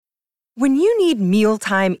When you need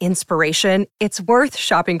mealtime inspiration, it's worth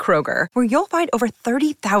shopping Kroger, where you'll find over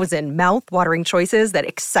 30,000 mouth-watering choices that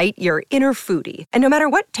excite your inner foodie. And no matter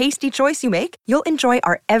what tasty choice you make, you'll enjoy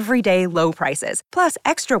our everyday low prices, plus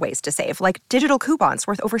extra ways to save, like digital coupons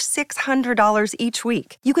worth over $600 each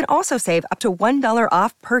week. You can also save up to $1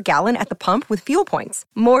 off per gallon at the pump with fuel points.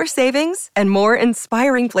 More savings and more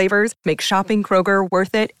inspiring flavors make shopping Kroger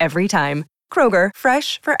worth it every time. Kroger,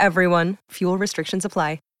 fresh for everyone. Fuel restrictions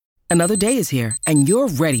apply. Another day is here, and you're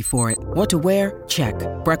ready for it. What to wear? Check.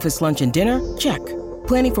 Breakfast, lunch, and dinner? Check.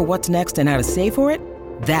 Planning for what's next and how to save for it?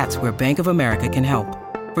 That's where Bank of America can help.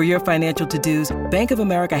 For your financial to-dos, Bank of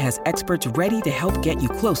America has experts ready to help get you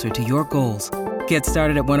closer to your goals. Get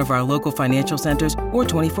started at one of our local financial centers or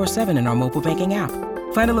 24/7 in our mobile banking app.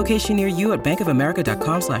 Find a location near you at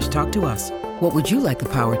bankofamerica.com/talktous. What would you like the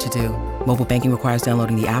power to do? Mobile banking requires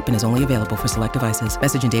downloading the app and is only available for select devices.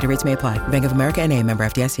 Message and data rates may apply. Bank of America N.A., member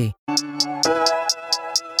FDIC.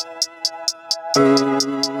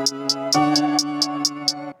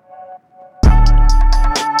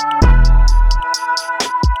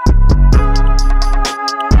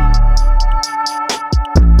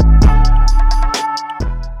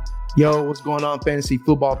 Yo, what's going on, Fantasy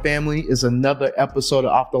Football family? It's another episode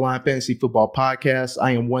of Off the Line Fantasy Football Podcast.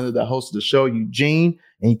 I am one of the hosts of the show, Eugene,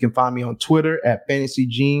 and you can find me on Twitter at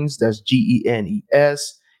FantasyGenes. That's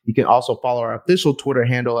Genes. You can also follow our official Twitter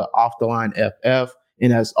handle at Off the Line FF.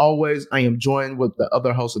 And as always, I am joined with the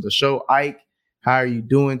other host of the show, Ike. How are you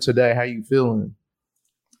doing today? How are you feeling?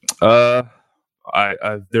 There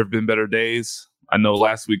have been better days. I know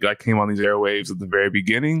last week I came on these airwaves at the very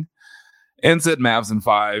beginning and said Mavs in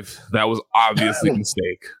 5. That was obviously a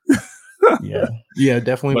mistake. Yeah,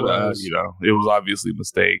 definitely was. It was obviously a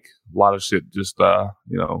mistake. A lot of shit just,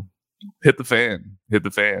 hit the fan.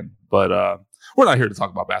 But we're not here to talk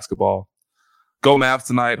about basketball. Go Mavs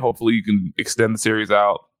tonight. Hopefully you can extend the series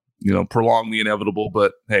out, prolong the inevitable.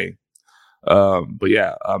 But hey, I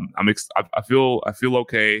feel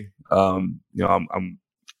okay. I'm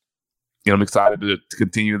excited to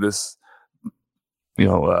continue this,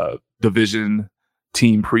 division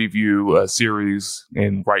team preview series,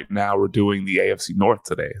 and right now we're doing the AFC North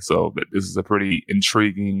today. So this is a pretty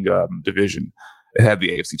intriguing division. It had the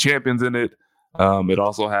AFC champions in it. It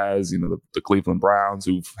also has, the Cleveland Browns,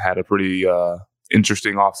 who've had a pretty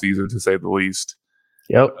interesting offseason, to say the least.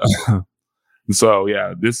 Yep. So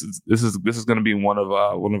yeah, this is going to be one of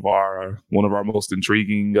our most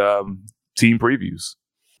intriguing team previews.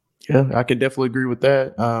 Yeah, I can definitely agree with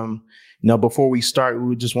that. Before we start,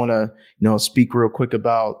 we just want to, speak real quick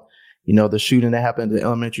about, the shooting that happened at the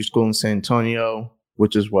elementary school in San Antonio,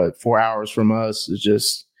 which is 4 hours from us.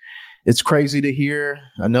 It's crazy to hear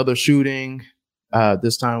another shooting,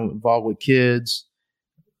 this time involved with kids.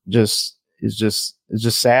 It's just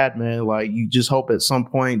sad, man. Like, you just hope at some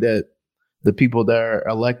point that the people that are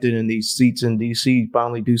elected in these seats in DC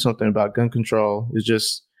finally do something about gun control.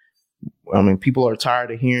 People are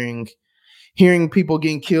tired of hearing people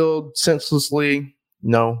getting killed senselessly,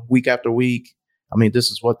 week after week. This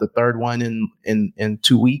is the third one in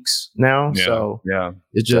 2 weeks now. Yeah, so yeah,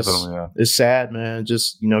 it's sad, man.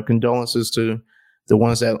 Just, condolences to the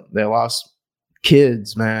ones that lost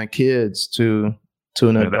kids to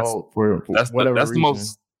an adult for whatever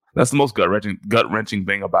reason. That's the most gut wrenching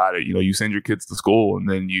thing about it. You send your kids to school, and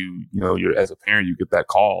then you're, as a parent, you get that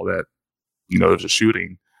call that, there's a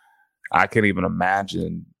shooting. I can't even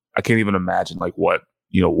imagine like what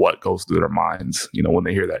goes through their minds, when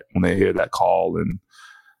they hear that call.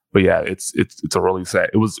 But yeah, it's a really sad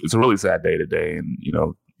day today. And,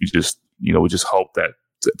 we just hope that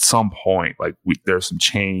at some point, like, there's some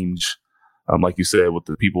change, like you said, with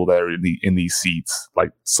the people that are in these seats,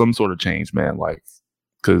 like some sort of change, man. Like,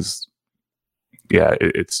 cause yeah,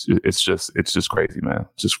 it's just crazy, man.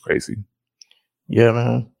 It's just crazy. Yeah,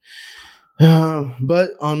 man.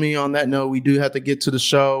 But on that note, we do have to get to the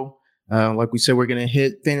show. Like we said, we're going to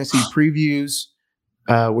hit fantasy previews.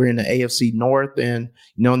 We're in the AFC North, and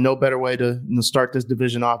no better way to start this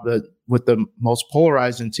division off with the most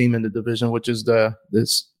polarizing team in the division, which is the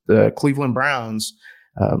Cleveland Browns.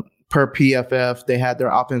 Per PFF, they had their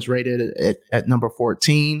offense rated at number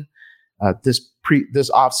 14. This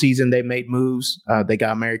offseason, they made moves. They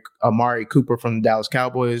got Amari Cooper from the Dallas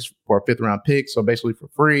Cowboys for a 5th round pick, so basically for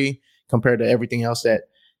free, compared to everything else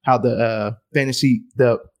how the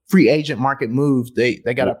free agent market moved. They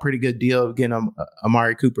got a pretty good deal of getting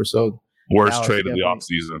Amari Cooper. So worst trade of the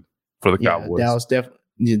offseason for the Cowboys.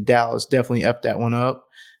 Dallas definitely effed that one up.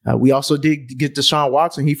 We also did get Deshaun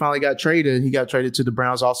Watson. He finally got traded. He got traded to the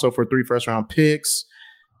Browns also for 3 first-round picks.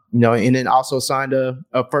 And then also signed a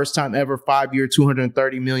first time ever 5-year,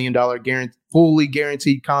 $230 million fully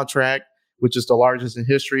guaranteed contract, which is the largest in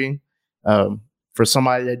history for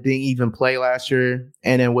somebody that didn't even play last year.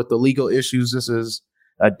 And then with the legal issues, this is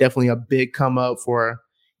definitely a big come up for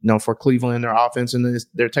Cleveland and their offense, and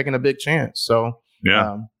they're taking a big chance. So,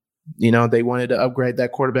 they wanted to upgrade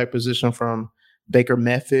that quarterback position from Baker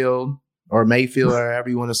Mayfield or however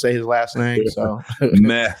you want to say his last name. So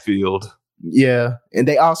Mayfield. Yeah. And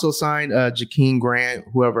they also signed Jakeem Grant,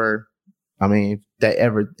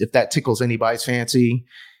 if that tickles anybody's fancy.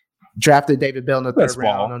 Drafted David Bell in the third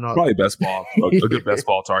round. Probably best ball. A good best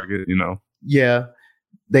ball target, Yeah.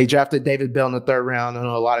 They drafted David Bell in the third round. I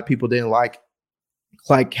know a lot of people didn't like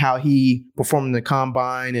how he performed in the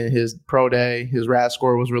combine and his pro day. His RAS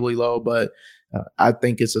score was really low, but I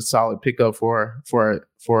think it's a solid pickup for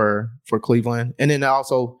Cleveland. And then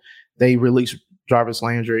also they released Jarvis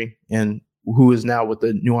Landry, and who is now with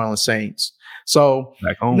the New Orleans Saints. So,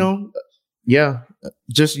 back home.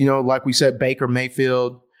 Just like we said, Baker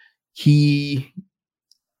Mayfield, he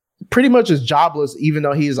pretty much is jobless, even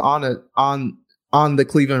though he is on the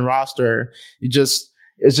Cleveland roster. It's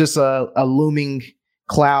just a looming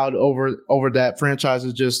cloud over that franchise.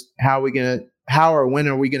 Is just how or when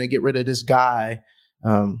are we gonna get rid of this guy?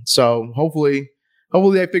 So hopefully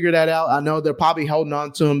they figure that out. I know they're probably holding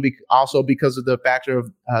on to him also because of the factor of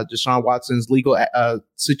Deshaun Watson's legal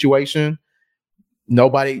situation.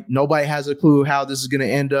 Nobody has a clue how this is going to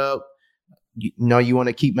end up. You want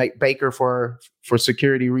to keep Baker for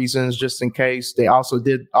security reasons, just in case. They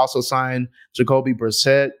also sign Jacoby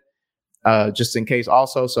Brissett, just in case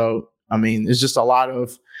also. So, it's just a lot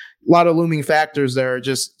of looming factors that are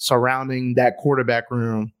just surrounding that quarterback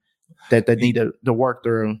room that they need to work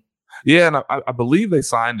through. Yeah, and I believe they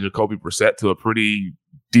signed Jacoby Brissett to a pretty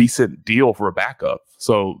decent deal for a backup.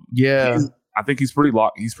 So yeah, I think he's pretty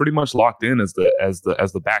much locked in as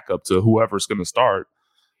the backup to whoever's going to start.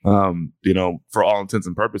 For all intents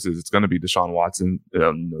and purposes, it's going to be Deshaun Watson.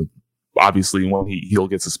 Obviously, when he'll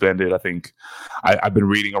get suspended, I think I've been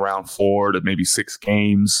reading around 4 to maybe 6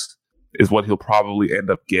 games is what he'll probably end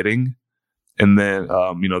up getting. And then,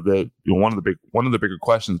 one of the bigger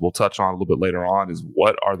questions we'll touch on a little bit later on is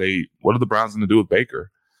what are the Browns going to do with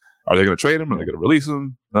Baker? Are they going to trade him? Are they going to release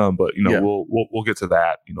him? We'll get to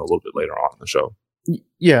that, a little bit later on in the show.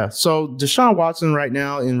 Yeah. So Deshaun Watson right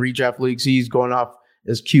now in redraft leagues, he's going off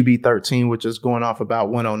as QB 13, which is going off about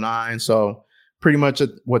 109. So pretty much at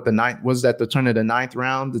the turn of the 9th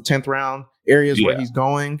round, the 10th round areas where he's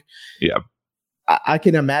going. Yeah. I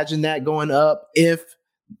can imagine that going up if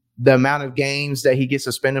the amount of games that he gets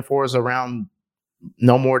suspended for is around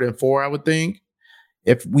no more than 4, I would think.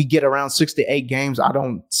 If we get around 6 to 8 games, I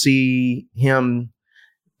don't see him.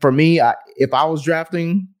 For me, if I was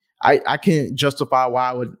drafting, I can't justify why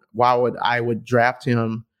I would draft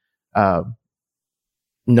him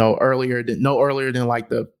no earlier than like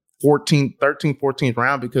the 13th, 14th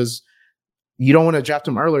round, because you don't want to draft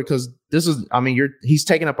him earlier because he's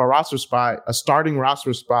taking up a starting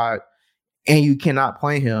roster spot, and you cannot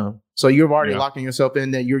play him. So you're already locking yourself in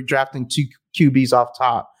that you're drafting 2 QBs off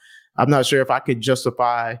top. I'm not sure if I could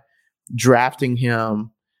justify drafting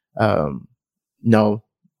him,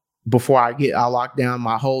 before I lock down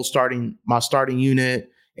my whole starting unit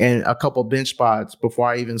and a couple bench spots before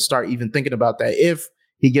I even start thinking about that. If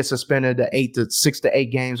he gets suspended to 6 to 8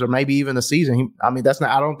 games, or maybe even a season, I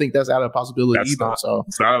don't think that's out of possibility either.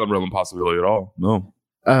 It's not out of realm possibility at all. No.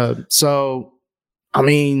 So,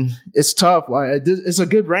 it's tough. Like, it's a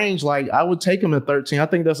good range. Like, I would take him at 13. I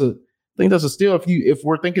think that's a steal. If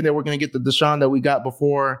we're thinking that we're going to get the Deshaun that we got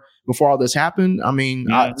before all this happened,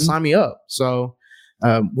 sign me up. So,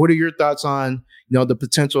 what are your thoughts on the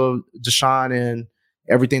potential of Deshaun and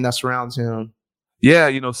everything that surrounds him?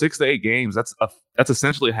 Yeah, 6 to 8 games. That's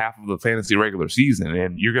essentially half of the fantasy regular season,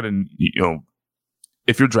 and you're gonna,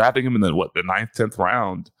 if you're drafting him in the 9th, 10th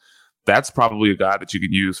round, that's probably a guy that you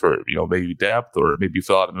can use for maybe depth, or maybe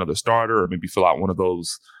fill out another starter, or maybe fill out one of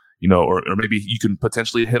those, or maybe you can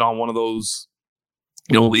potentially hit on one of those,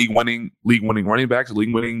 league winning running backs,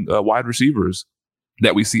 league winning wide receivers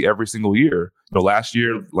that we see every single year. Last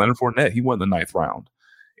year, Leonard Fournette, he went in the 9th round,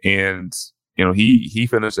 and he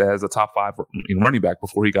finished as a top 5 running back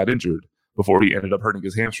before he got injured, before he ended up hurting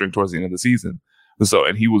his hamstring towards the end of the season.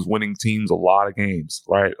 And he was winning teams a lot of games,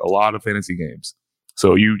 right? A lot of fantasy games.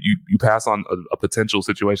 So you pass on a potential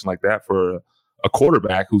situation like that for a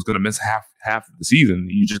quarterback who's going to miss half of the season.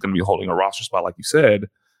 You're just going to be holding a roster spot, like you said.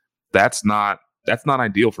 That's not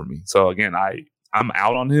ideal for me. So again, I'm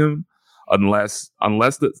out on him unless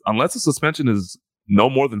the suspension is no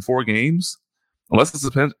more than 4 games. Unless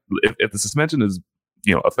if the suspension is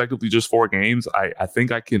effectively just 4 games, I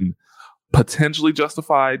think I can potentially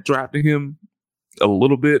justify drafting him a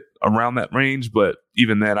little bit around that range. But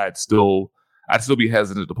even then, I'd still be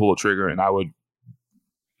hesitant to pull a trigger, and I would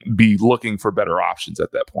be looking for better options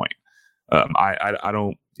at that point. I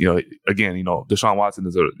don't, again, Deshaun Watson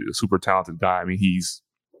is a super talented guy. I mean, he's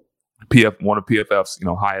one of PFF's,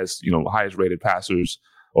 highest rated passers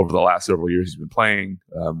over the last several years he's been playing.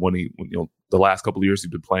 The last couple of years he's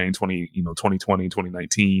been playing 2020,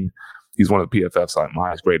 2019, he's one of the PFF's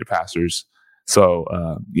highest graded passers. So,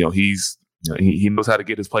 he knows how to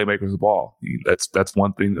get his playmakers the ball. That's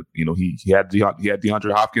one thing that, he had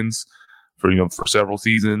DeAndre Hopkins for several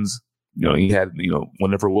seasons. He had,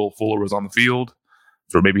 whenever Will Fuller was on the field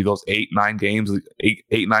for maybe those 8-9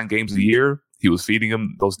 games a year, he was feeding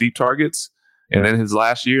him those deep targets. And then his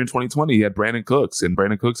last year in 2020, he had Brandon Cooks, and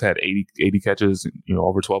Brandon Cooks had 80 catches,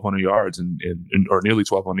 over 1,200 yards or nearly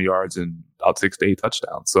 1,200 yards and about 6 to 8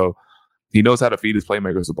 touchdowns. So he knows how to feed his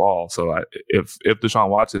playmakers the ball. So if Deshaun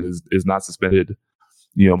Watson is not suspended,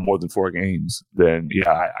 more than 4 games, then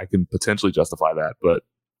I can potentially justify that. But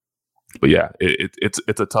yeah, it's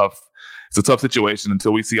a tough situation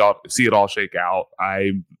until we see it all shake out.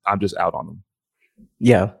 I'm just out on them.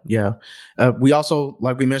 Yeah. We also,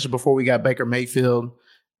 like we mentioned before, we got Baker Mayfield.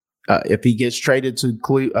 If he gets traded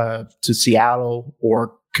to Seattle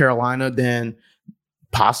or Carolina, then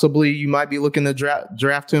possibly you might be looking to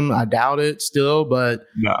draft him. I doubt it still, but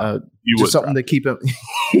just something to keep him.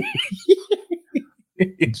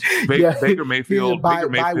 Baker Mayfield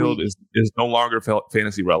is no longer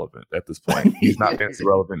fantasy relevant at this point. He's not fantasy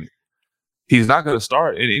relevant. He's not going to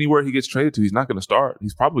start, and anywhere he gets traded to, he's not going to start.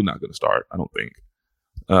 He's probably not going to start, I don't think.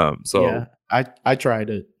 I tried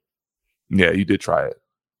it. Yeah, you did try it,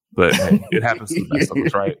 but hey, it happens to the best of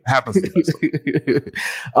us, right? Happens to the best of us.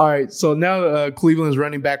 All right, so now Cleveland's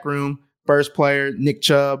running back room. First player, Nick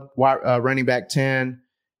Chubb, running back 10.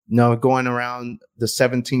 Going around the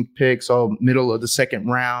 17th pick, so middle of the second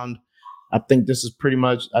round. I think this is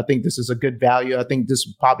a good value. I think this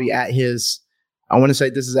is probably at his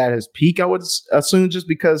peak, I would assume, just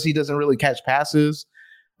because he doesn't really catch passes.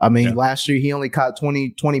 I mean, Last year he only caught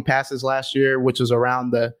 20 passes last year, which was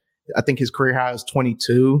around I think his career high was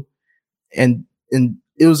 22. And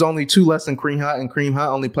it was only 2 less than Kareem Hunt, and Kareem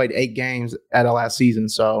Hunt only played 8 games at the last season.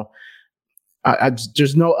 So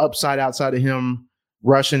there's no upside outside of him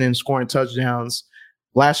rushing and scoring touchdowns.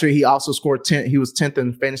 Last year, he also scored 10. He was 10th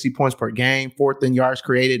in fantasy points per game, 4th in yards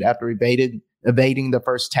created after evading the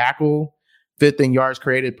first tackle, 5th in yards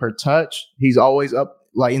created per touch. He's always up,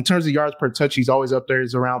 like in terms of yards per touch, he's always up there.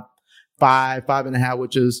 He's around 5.5,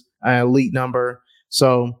 which is an elite number.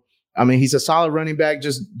 So, I mean, he's a solid running back.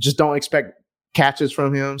 Just don't expect catches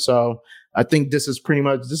from him. So I think this is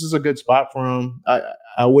a good spot for him.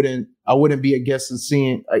 I wouldn't be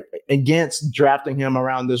against drafting him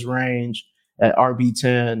around this range at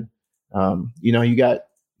RB10. You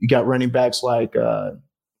got running backs like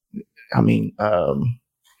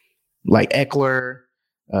Eckler,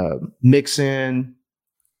 Mixon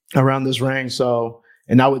around this range. So,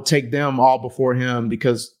 and I would take them all before him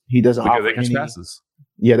because he doesn't offer they catch passes.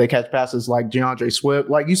 Yeah, they catch passes like DeAndre Swift.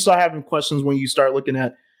 Like you start having questions when you start looking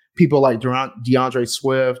at people like DeAndre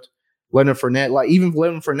Swift, Leonard Fournette. Like even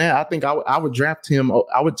Leonard Fournette, I think I would draft him.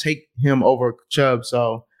 I would take him over Chubb.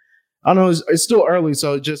 So I don't know. It's still early,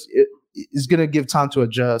 so it's going to give time to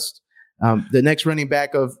adjust. The next running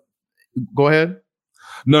back go ahead.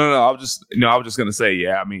 No. I was just going to say,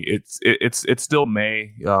 yeah. I mean, it's still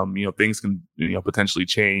May. Things can potentially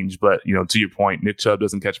change, but to your point, Nick Chubb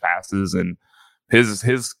doesn't catch passes, and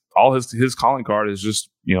his calling card is just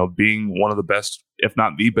being one of the best, if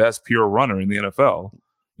not the best, pure runner in the NFL.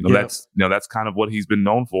 That's kind of what he's been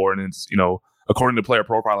known for, and it's according to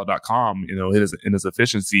PlayerProfiler.com, in his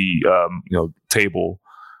efficiency table,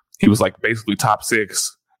 he was like basically top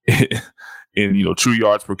 6 in true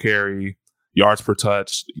yards per carry, yards per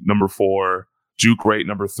touch, number 4, juke rate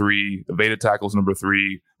number 3, evaded tackles number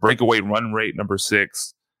 3, breakaway run rate number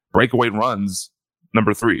 6, breakaway runs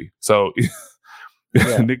number 3. So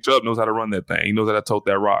Nick Chubb knows how to run that thing. He knows how to tote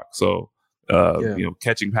that rock. So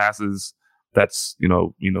catching passes, that's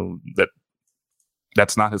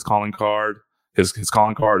that's not his calling card. His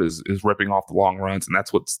calling card is ripping off the long runs, and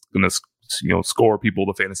that's what's going to score people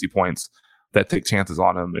the fantasy points that take chances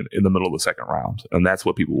on him in the middle of the second round, and that's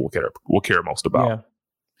what people will care most about.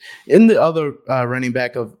 Yeah. And the other running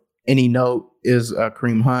back of any note is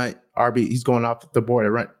Kareem Hunt. He's going off the board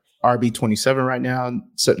at RB 27 right now,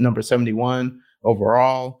 number 71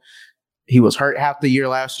 overall. He was hurt half the year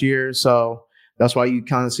last year, so that's why you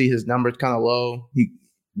kind of see his numbers kind of low. He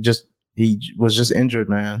just was just injured,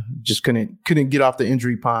 man. Just couldn't get off the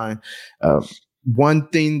injury pine. One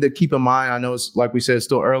thing to keep in mind, I know it's like we said, it's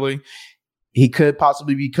still early. He could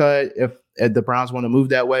possibly be cut if the Browns want to move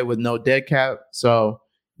that way with no dead cap. So,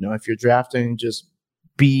 if you're drafting, just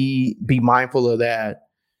be mindful of that.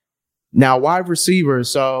 Now, wide receiver.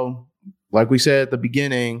 So, like we said at the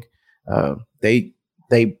beginning, they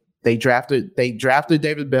drafted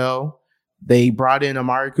David Bell. They brought in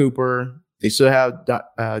Amari Cooper. They still have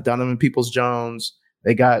Donovan Peoples-Jones.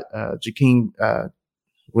 They got Jakeem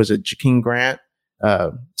Grant?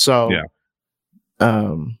 The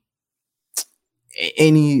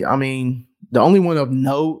only one of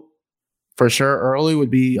note for sure early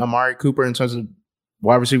would be Amari Cooper in terms of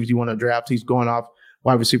wide receivers you want to draft. He's going off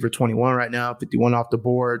wide receiver 21 right now, 51 off the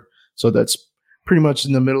board. So that's pretty much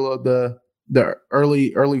in the middle of the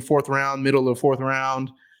early fourth round, middle of the fourth round.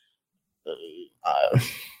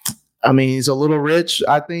 He's a little rich,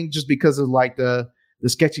 I think, just because of like the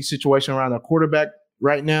sketchy situation around the quarterback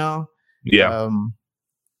right now. Yeah.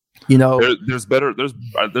 There's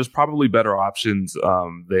probably better options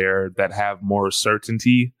there that have more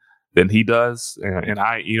certainty than he does. And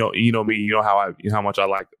I, me, how much I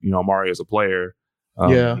like, Amari as a player,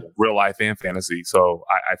 real life and fantasy. So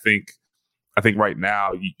I think right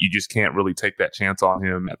now you just can't really take that chance on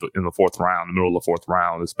him in the fourth round, the middle of the fourth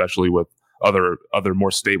round, especially with other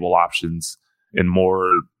more stable options and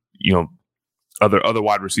more, other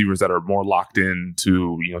wide receivers that are more locked in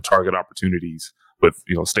to, target opportunities with,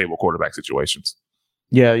 stable quarterback situations.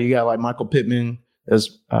 Yeah, you got like Michael Pittman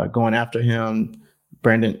is going after him,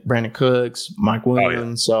 Brandon Cooks, Mike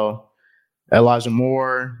Williams, so Elijah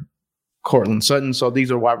Moore, Cortland Sutton. So these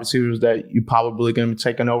are wide receivers that you're probably going to be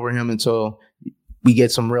taking over him until we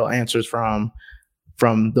get some real answers from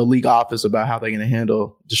the league office about how they're going to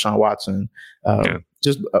handle Deshaun Watson.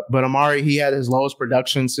 But Amari, he had his lowest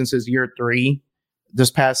production since his year 3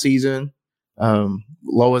 this past season.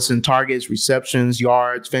 Lowest in targets, receptions,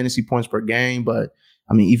 yards, fantasy points per game. But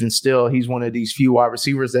even still, he's one of these few wide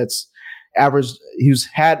receivers that's averaged. He's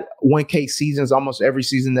had 1K seasons almost every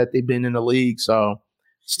season that they've been in the league. So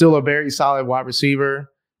still a very solid wide receiver.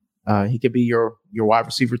 He could be your wide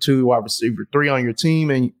receiver 2, wide receiver 3 on your team,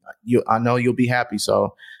 and I know you'll be happy.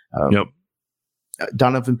 So,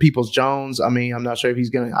 Donovan Peoples-Jones. I'm not sure if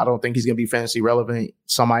I don't think he's gonna be fantasy relevant.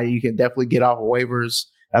 Somebody you can definitely get off of waivers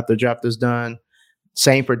after the draft is done.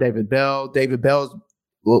 Same for David Bell. David Bell's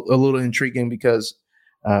a little intriguing because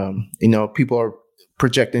people are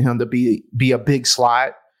projecting him to be a big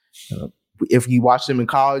slot. If you watched him in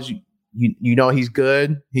college, he's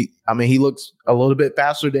good. He looks a little bit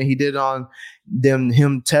faster than he did than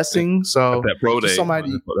him testing. So at that pro day,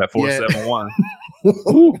 that 4.71,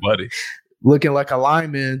 ooh, buddy, looking like a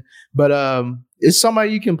lineman. But it's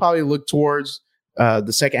somebody you can probably look towards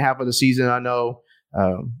the second half of the season. I know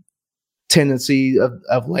tendency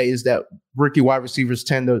of late is that rookie wide receivers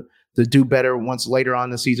tend to do better once later on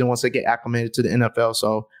in the season once they get acclimated to the NFL.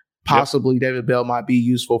 So possibly David Bell might be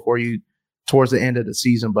useful for you towards the end of the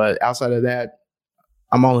season. But outside of that,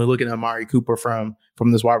 I'm only looking at Amari Cooper from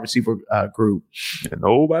this wide receiver group. And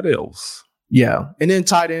nobody else. Yeah. And then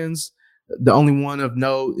tight ends, the only one of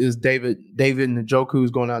note is David Njoku,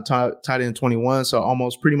 who's going out tight end 21. So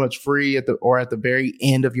almost pretty much free at the very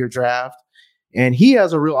end of your draft. And he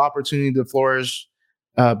has a real opportunity to flourish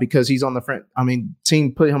because he's on the front.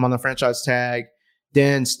 Team put him on the franchise tag.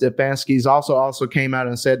 Then Stefanski's also came out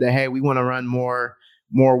and said that, hey, we want to run more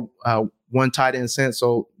one tight end sense.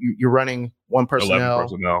 So you're running one personnel. 11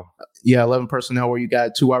 personnel. 11 personnel where you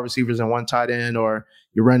got 2 wide receivers and 1 tight end, or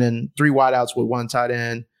you're running 3 wideouts with 1 tight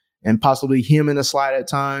end and possibly him in the slot at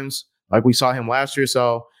times, like we saw him last year.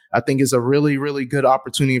 So I think it's a really, really good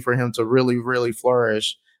opportunity for him to really, really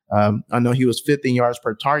flourish. I know he was 5th in yards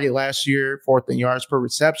per target last year, 4th in yards per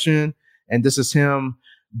reception. And this is him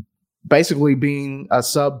basically being a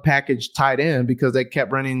sub-package tight end because they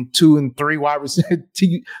kept running 2 and 3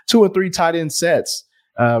 2 and 3 tight end sets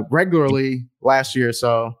regularly last year.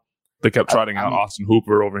 So they kept trotting out Austin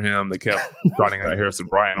Hooper over him. They kept trotting out Harrison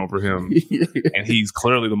Bryant over him. And he's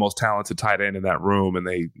clearly the most talented tight end in that room. And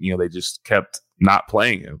they just kept not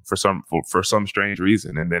playing him for some strange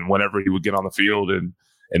reason. And then whenever he would get on the field and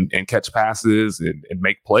catch passes and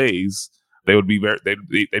make plays, they would be they'd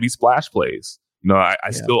be splash plays. I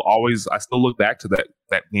still look back to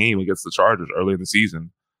that game against the Chargers early in the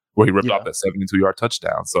season where he ripped off that 72-yard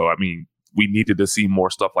touchdown. So we needed to see more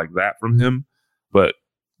stuff like that from him, but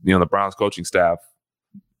the Browns coaching staff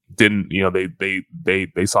didn't.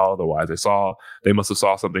 They saw otherwise. They must have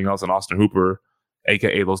saw something else in Austin Hooper,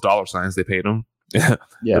 aka those dollar signs they paid him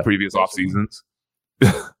the previous off seasons.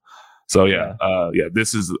 So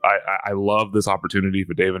this is I love this opportunity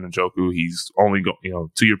for David Njoku. He's only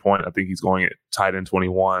to your point, I think he's going at tight end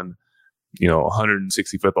 21,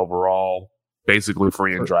 165th overall, basically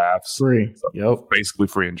free in drafts. Basically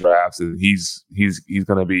free in drafts, and he's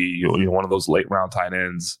going to be one of those late round tight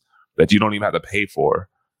ends that you don't even have to pay for,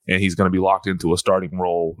 and he's going to be locked into a starting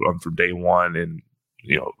role from day one, and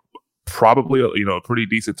probably a pretty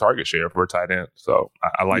decent target share for a tight end. So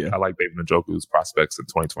I like David Njoku's prospects in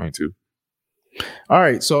 2022. All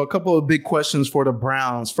right, so a couple of big questions for the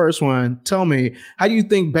Browns. First one, tell me, how do you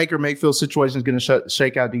think Baker Mayfield's situation is going to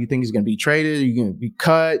shake out? Do you think he's going to be traded? Are you going to be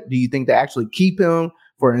cut? Do you think they actually keep him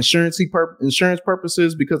for insurance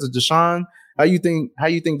purposes because of Deshaun? How do you think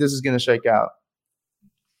this is going to shake out?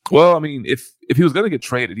 Well, I mean, if he was going to get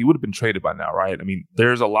traded, he would have been traded by now, right? I mean,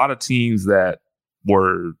 there's a lot of teams that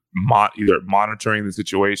were either monitoring the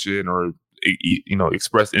situation or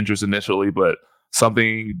expressed interest initially, but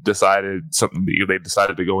they decided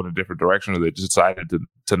to go in a different direction, or they just decided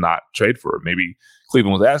to not trade for it. Maybe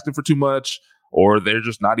Cleveland was asking for too much, or they're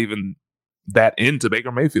just not even that into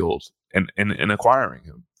Baker Mayfield and acquiring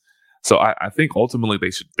him. So I think ultimately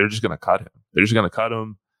they're just going to cut him. They're just going to cut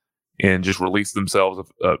him and just rid themselves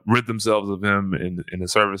of him in the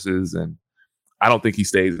services. And I don't think he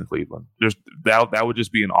stays in Cleveland. That would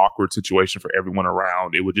just be an awkward situation for everyone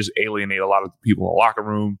around. It would just alienate a lot of people in the locker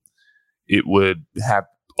room. It would have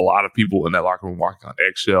a lot of people in that locker room walking on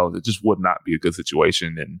eggshells. It just would not be a good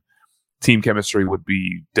situation, and team chemistry would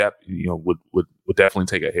be would definitely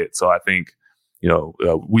take a hit. So I think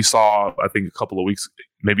we saw, I think a couple of weeks,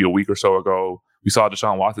 maybe a week or so ago, we saw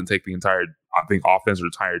Deshaun Watson take the entire, I think, offense or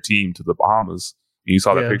entire team to the Bahamas. And you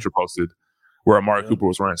saw that picture posted where Amari Cooper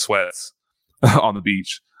was wearing sweats on the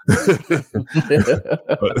beach,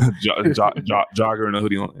 jogger and a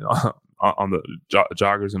hoodie on the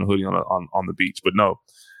joggers and a hoodie on the beach. But no,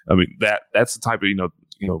 I mean that's the type of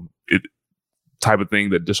type of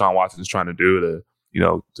thing that Deshaun Watson is trying to do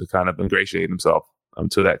to kind of ingratiate himself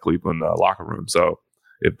to that Cleveland locker room. So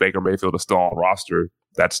if Baker Mayfield is still on the roster,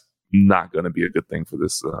 that's not going to be a good thing for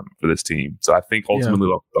this team. So I think ultimately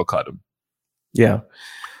they'll cut him. Yeah.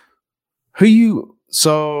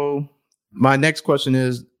 So my next question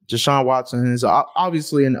is, Deshaun Watson is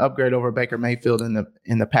obviously an upgrade over Baker Mayfield in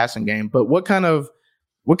the passing game, but what kind of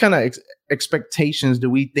expectations do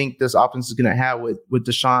we think this offense is going to have with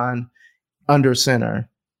Deshaun under center?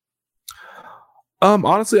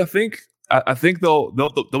 Honestly, I think they'll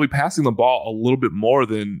be passing the ball a little bit more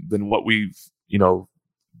than what we've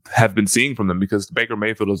have been seeing from them, because Baker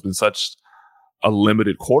Mayfield has been such a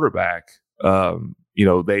limited quarterback.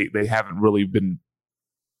 They haven't really been.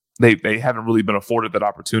 They haven't really been afforded that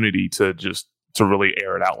opportunity to really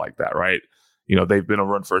air it out like that, right? They've been a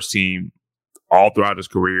run first team all throughout his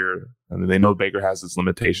career, and they know Baker has his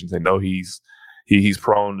limitations. They know he's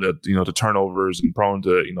prone to turnovers and prone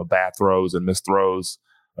to bad throws and missed throws.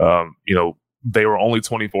 They were only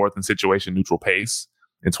 24th in situation neutral pace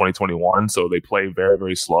in 2021, so they play very,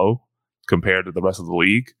 very slow compared to the rest of the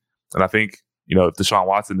league. And I think if Deshaun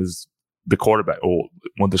Watson is the quarterback, or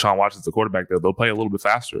when Deshaun Watson's the quarterback, they'll play a little bit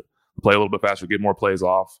faster. Get more plays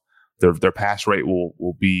off. Their pass rate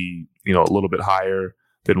will be a little bit higher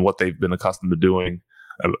than what they've been accustomed to doing,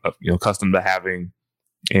 accustomed to having.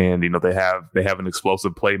 And they have an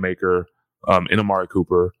explosive playmaker in Amari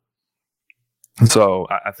Cooper. So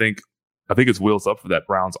I think it's wheels up for that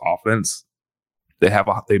Browns offense. They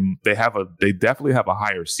definitely have a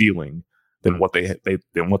higher ceiling than what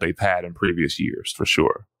they've had in previous years, for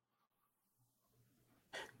sure.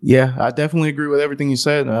 Yeah, I definitely agree with everything you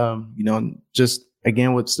said. Just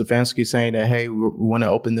again with Stefanski saying that, hey, we want to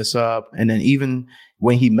open this up, and then even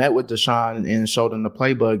when he met with Deshaun and showed him the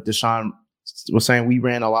playbook, Deshaun was saying we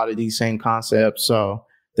ran a lot of these same concepts, so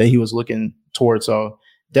that he was looking towards. So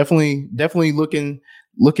definitely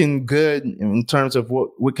looking good in terms of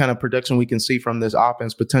what kind of production we can see from this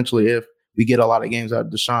offense potentially if we get a lot of games out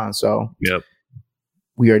of Deshaun. So yep.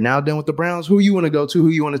 We are now done with the Browns. Who you want to go to? Who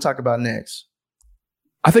you want to talk about next?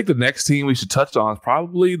 I think the next team we should touch on is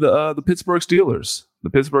probably the Pittsburgh Steelers.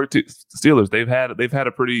 The Pittsburgh Steelers, they've had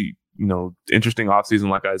a pretty interesting offseason,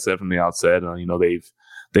 like I said from the outset.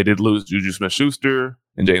 They did lose Juju Smith-Schuster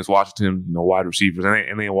and James Washington, wide receivers,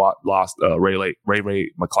 and they lost Ray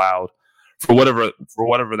McLeod for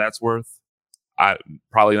whatever that's worth.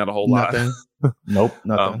 Probably not a whole lot. Nope,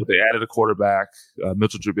 nothing. But they added a quarterback,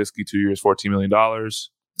 Mitchell Trubisky, 2 years, $14 million.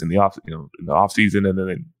 In the off season, and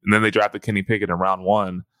then they drafted Kenny Pickett in round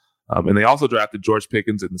 1, and they also drafted George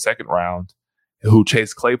Pickens in the second round, who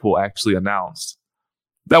Chase Claypool actually announced.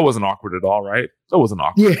 That wasn't awkward at all, right? That wasn't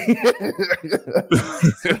awkward.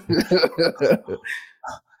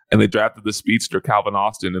 Yeah. and they drafted the speedster Calvin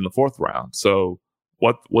Austin in the 4th round. So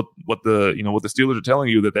what the Steelers are telling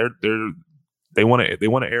you that they want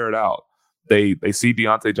to air it out. They see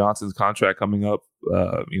Deontay Johnson's contract coming up,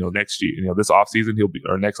 next year. This offseason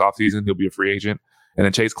next offseason he'll be a free agent, and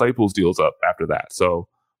then Chase Claypool's deal's up after that. So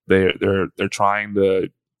they're trying to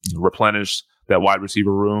replenish that wide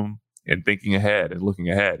receiver room and thinking ahead and looking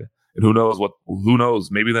ahead. And who knows?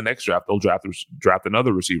 Maybe the next draft they'll draft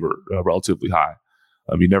another receiver relatively high.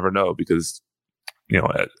 You never know, because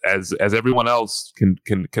as everyone else can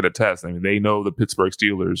attest. I mean, they know the Pittsburgh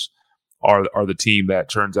Steelers are the team that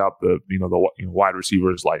turns out the wide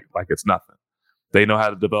receivers like it's nothing. They know how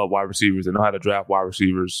to develop wide receivers. They know how to draft wide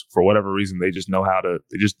receivers. For whatever reason, they just know how to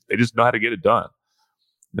know how to get it done.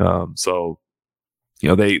 So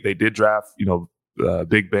they did draft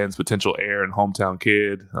Big Ben's potential heir and hometown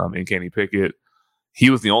kid in Kenny Pickett. He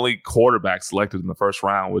was the only quarterback selected in the 1st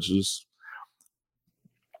round, which is.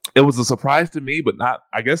 It was a surprise to me, but not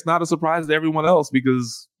a surprise to everyone else,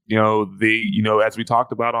 because as we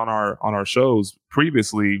talked about on our shows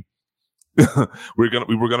previously, we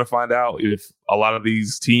were gonna find out if a lot of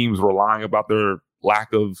these teams were lying about their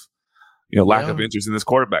lack of interest in this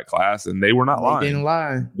quarterback class, and they were not lying. They didn't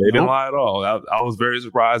lie. They didn't lie at all. I was very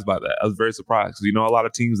surprised by that. I was very surprised, because a lot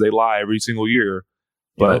of teams, they lie every single year,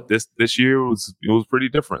 but this year was pretty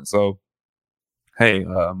different. So hey,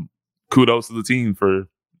 kudos to the team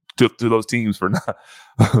to those teams for not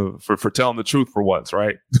for telling the truth for once,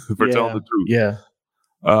 right? Telling the truth. Yeah.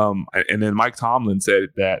 And then Mike Tomlin said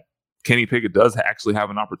that Kenny Pickett does actually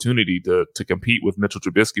have an opportunity to compete with Mitchell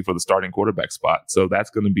Trubisky for the starting quarterback spot. So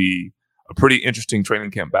that's going to be a pretty interesting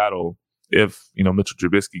training camp battle if Mitchell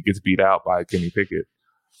Trubisky gets beat out by Kenny Pickett.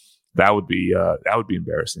 That would be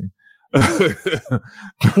embarrassing. That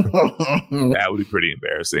would be pretty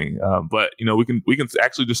embarrassing. But we can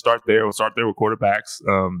actually just start there. We'll start there with quarterbacks.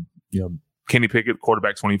 Kenny Pickett,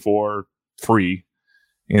 quarterback 24, free,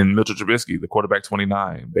 and Mitchell Trubisky, the quarterback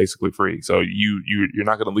 29, basically free. So you're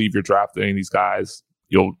not going to leave your draft to any of these guys.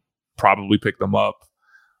 You'll probably pick them up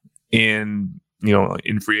in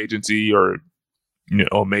free agency, or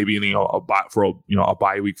maybe a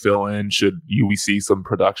bye week fill in should we see some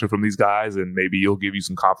production from these guys, and maybe you'll give you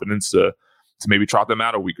some confidence to maybe trot them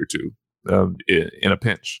out a week or two in a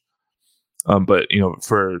pinch. But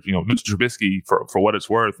for Mitchell Trubisky, for what it's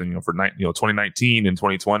worth, and for 2019 and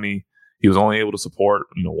 2020, he was only able to support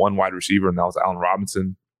one wide receiver, and that was Allen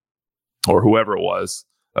Robinson or whoever it was.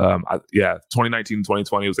 2019 and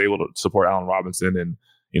 2020, he was able to support Allen Robinson, and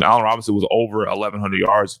Allen Robinson was over 1,100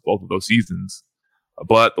 yards both of those seasons.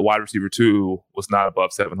 But the wide receiver 2 was not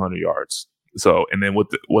above 700 yards. So, and then with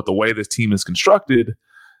the way this team is constructed,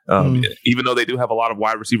 even though they do have a lot of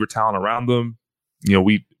wide receiver talent around them,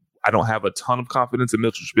 I don't have a ton of confidence in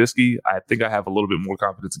Mitchell Trubisky. I think I have a little bit more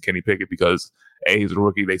confidence in Kenny Pickett because he's a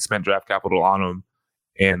rookie. They spent draft capital on him,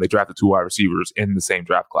 and they drafted 2 wide receivers in the same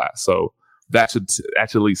draft class. So that should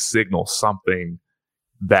actually signal something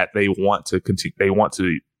that they want to continue. They want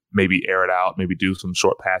to maybe air it out, maybe do some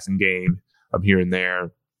short passing game here and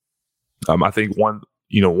there. I think one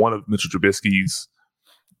of Mitchell Trubisky's,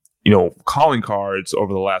 calling cards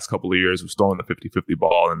over the last couple of years was throwing the 50-50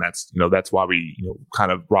 ball. And that's why we,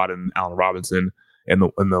 kind of brought in Allen Robinson, and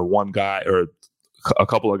the one guy or a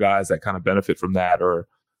couple of guys that kind of benefit from that are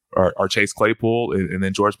Chase Claypool and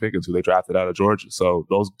then George Pickens, who they drafted out of Georgia. So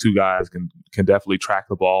those 2 guys can definitely track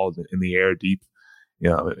the ball in the air deep,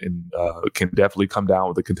 and can definitely come down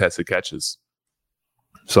with the contested catches.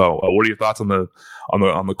 So, what are your thoughts on the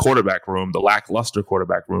quarterback room, the lackluster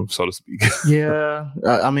quarterback room, so to speak? Yeah,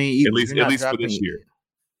 I mean, at least for this year.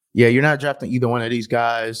 Yeah, you're not drafting either one of these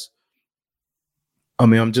guys. I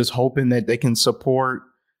mean, I'm just hoping that they can support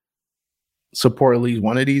at least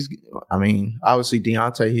one of these. I mean, obviously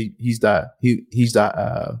Deontay, he's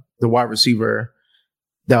the wide receiver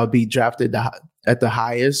that would be drafted at the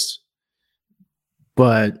highest.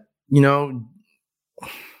 But I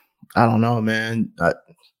don't know, man.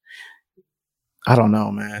 I don't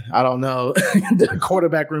know, man. I don't know. The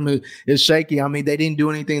quarterback room is shaky. I mean, they didn't do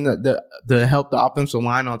anything to help the offensive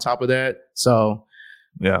line on top of that. So,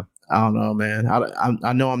 yeah, I don't know, man.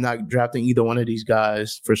 I know I'm not drafting either one of these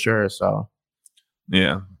guys for sure. So,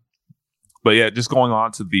 yeah. But yeah, just going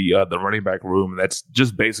on to the running back room, that's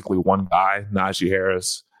just basically one guy, Najee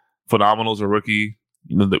Harris. Phenomenal as a rookie.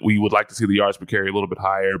 That we would like to see the yards per carry a little bit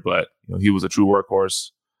higher, but he was a true workhorse.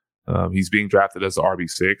 He's being drafted as the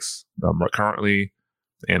RB6 currently,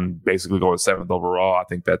 and basically going 7th overall. I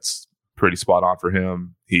think that's pretty spot on for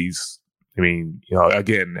him.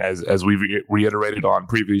 Again, as we've reiterated on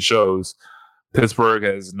previous shows, Pittsburgh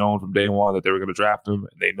has known from day one that they were going to draft him,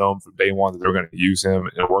 and they know from day one that they were going to use him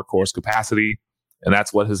in a workhorse capacity, and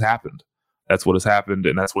that's what has happened. That's what has happened,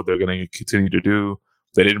 and that's what they're going to continue to do.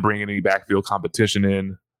 They didn't bring any backfield competition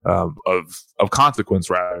in of consequence.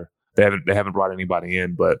 Rather, they haven't brought anybody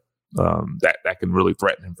in, but that can really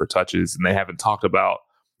threaten him for touches, and they haven't talked about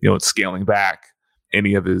scaling back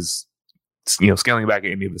any of his scaling back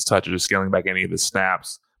any of his touches or scaling back any of his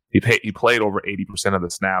snaps. He played over 80% of the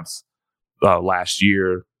snaps last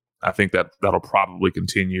year. I think that'll probably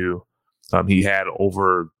continue. He had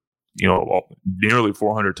over nearly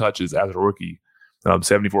 400 touches as a rookie,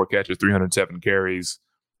 74 catches, 307 carries.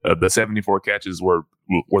 The 74 catches were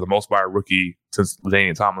the most by a rookie since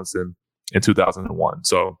LaDainian Tomlinson in 2001.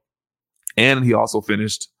 So, and he also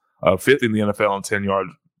finished fifth in the NFL in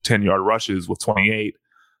 10-yard rushes with 28.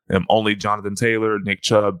 Only Jonathan Taylor, Nick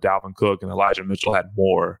Chubb, Dalvin Cook, and Elijah Mitchell had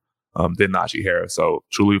more than Najee Harris. So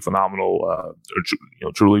truly phenomenal,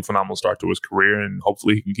 truly phenomenal start to his career, and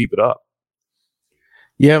hopefully he can keep it up.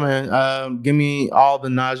 Yeah, man. Give me all the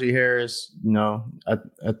Najee Harris. I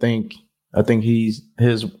think his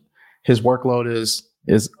workload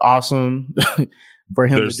is awesome for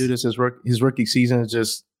him to do this. His rookie season is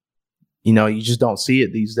just, you just don't see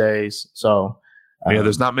it these days. So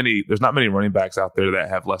there's not many running backs out there that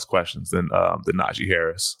have less questions than Najee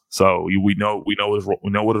Harris. So we know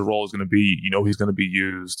what his role is going to be. He's going to be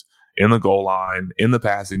used in the goal line, in the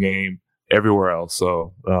passing game, everywhere else.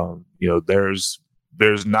 So there's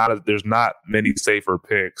not many safer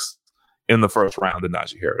picks in the first round than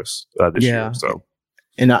Najee Harris this year. So,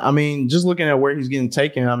 and I mean, just looking at where he's getting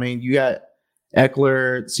taken, I mean, you got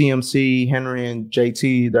Eckler, CMC, Henry, and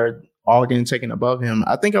JT. They're all getting taken above him.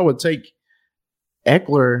 I think I would take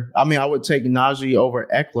Eckler. I mean, I would take Najee over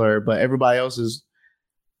Eckler, but everybody else is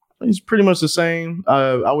pretty much the same.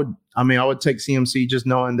 I would take CMC just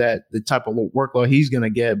knowing that the type of workload he's going to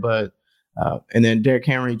get, but and then Derrick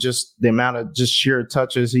Henry, just the amount of just sheer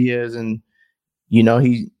touches he is, and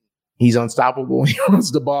he's unstoppable when he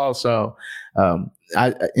runs the ball. So plus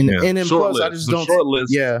I just don't. Short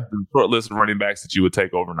list of running backs that you would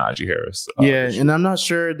take over Najee Harris. And I'm not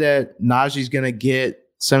sure that Najee's going to get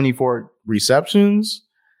 74 receptions.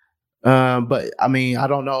 But I mean, I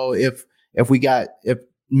don't know if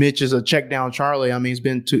Mitch is a check down Charlie. I mean,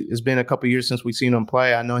 it's been a couple years since we've seen him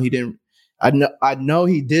play. I know he didn't. I know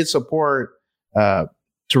he did support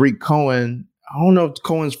Tariq Cohen. I don't know if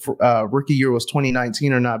Cohen's rookie year was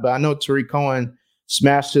 2019 or not, but I know Tariq Cohen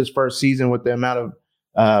smashed his first season with the amount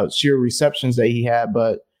of sheer receptions that he had.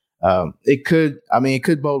 But it could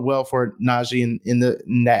bode well for Najee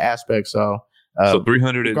in that aspect. So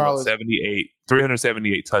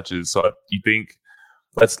 378 touches. So you think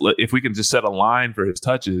if we can just set a line for his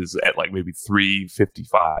touches at like maybe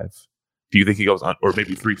 355. Do you think he goes on, or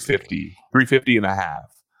maybe 350 and a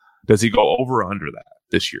half? Does he go over or under that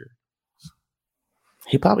this year?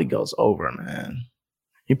 He probably goes over, man.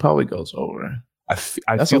 He probably goes over. I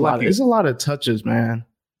feel like it's a lot of touches, man.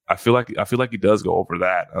 I feel like he does go over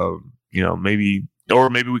that. Maybe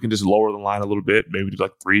we can just lower the line a little bit. Maybe do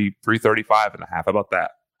like 335 and a half. How about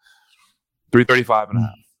that? 335 and a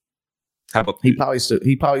half. How about he probably still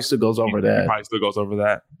goes over that. He probably still goes over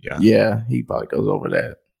that. Yeah. Yeah, he probably goes over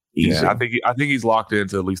that. Easy. Yeah, I think he's locked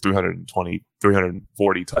into at least 320,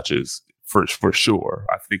 340 touches for sure.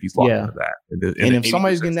 I think he's locked into that. And if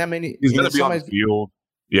somebody's getting that many, he's going to be on the field.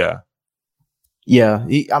 Yeah. Yeah.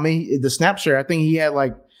 The snap share, I think he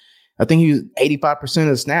was 85% of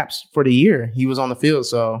the snaps for the year he was on the field.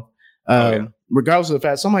 So regardless of the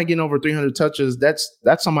fact, somebody getting over 300 touches, that's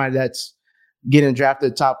somebody that's getting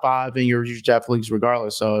drafted top 5 in your draft leagues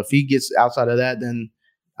regardless. So if he gets outside of that, then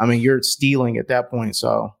you're stealing at that point.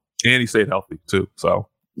 So. And he stayed healthy too. So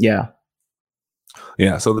yeah.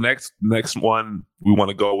 So the next one we want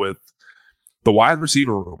to go with the wide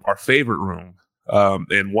receiver room, our favorite room,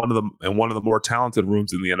 and one of the more talented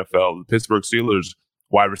rooms in the NFL. The Pittsburgh Steelers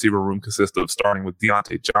wide receiver room consists of starting with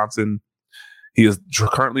Deontay Johnson. He is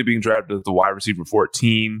currently being drafted as the wide receiver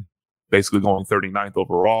 14, basically going 39th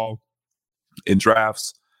overall in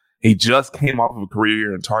drafts. He just came off of a career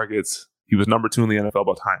year in targets. He was number 2 in the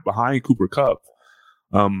NFL behind Cooper Kupp,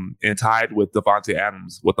 and tied with Devontae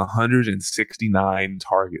Adams with 169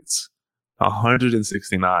 targets,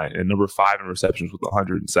 169, and number 5 in receptions with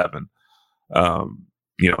 107.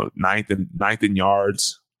 Ninth in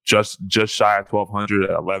yards, just shy of 1,200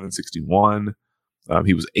 at 1,161.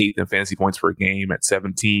 He was 8th in fantasy points per game at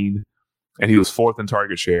 17, and he was 4th in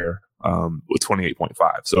target share with 28.5.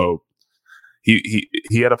 So he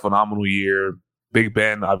had a phenomenal year. Big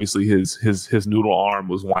Ben, obviously his noodle arm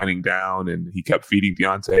was winding down, and he kept feeding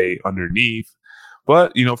Deontay underneath.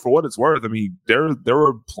 But for what it's worth, I mean, there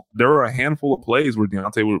were a handful of plays where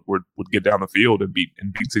Deontay would get down the field and beat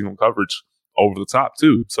single coverage over the top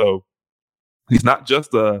too. So he's not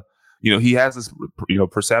just he has this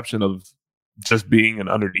perception of just being an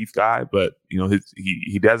underneath guy, but he has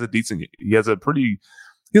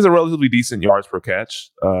a relatively decent yards per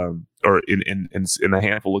catch, or in a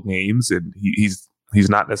handful of games, and he's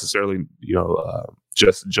not necessarily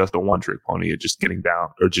just a one trick pony at just getting down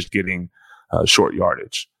or just getting short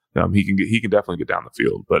yardage. He can definitely get down the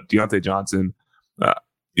field, but Diontae Johnson, at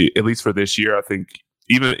least for this year, I think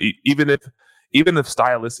even if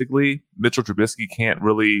stylistically Mitchell Trubisky can't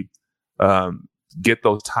really get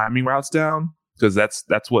those timing routes down, because that's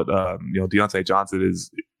what Diontae Johnson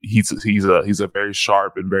is. He's a very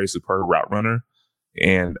sharp and very superb route runner,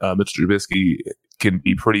 and Mitchell Trubisky can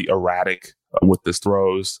be pretty erratic with his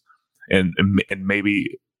throws, and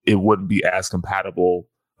maybe it wouldn't be as compatible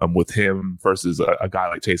with him versus a guy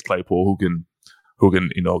like Chase Claypool who can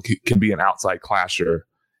be an outside clasher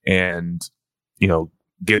and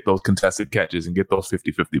get those contested catches and get those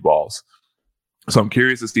 50-50 balls. So I'm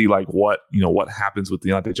curious to see what happens with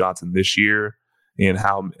Diontae Johnson this year, and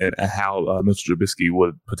how Mr. Trubisky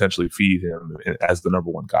would potentially feed him as the number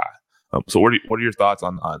one guy. So what are your thoughts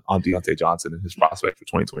on Diontae Johnson and his prospect for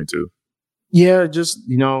 2022? Yeah, just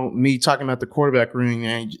me talking about the quarterback room,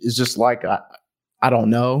 it's just like I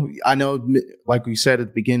don't know. I know, like we said at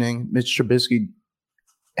the beginning, Mitch Trubisky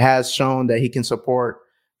has shown that he can support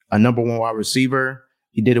a number one wide receiver.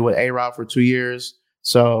 He did it with A-Rod for 2 years.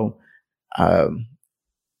 So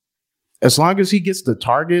as long as he gets the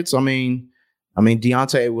targets, I mean,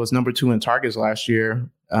 Deontay was number 2 in targets last year.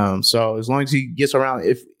 So as long as he gets around,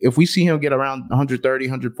 if we see him get around 130,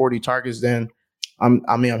 140 targets, then I'm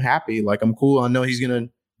happy. Like, I'm cool. I know he's going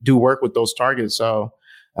to do work with those targets. So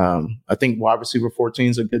I think wide receiver 14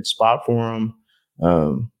 is a good spot for him.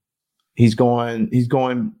 He's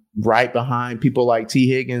going right behind people like T.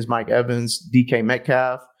 Higgins, Mike Evans, DK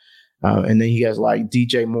Metcalf. And then he has like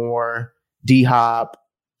DJ Moore, D Hop,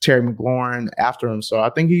 Terry McLaurin after him. So I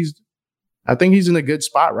think he's in a good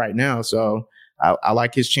spot right now. So I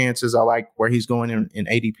like his chances. I like where he's going in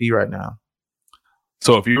ADP right now.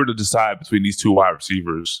 So if you were to decide between these two wide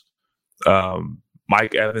receivers,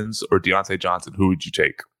 Mike Evans or Diontae Johnson, who would you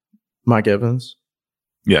take? Mike Evans.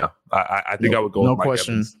 Yeah, I think I would go with Mike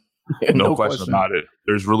Evans. No question about it.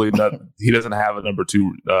 There's really not. He doesn't have a number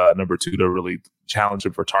two to really challenge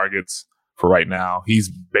him for targets for right now. He's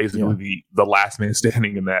basically the last man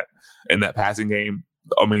standing in that passing game.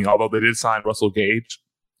 I mean, although they did sign Russell Gage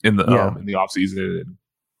in the offseason,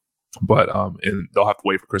 but and they'll have to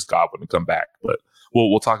wait for Chris Godwin to come back. But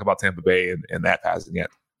we'll talk about Tampa Bay and that passing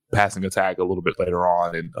attack a little bit later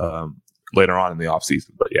on in the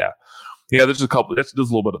offseason. But yeah, there's just a couple. That's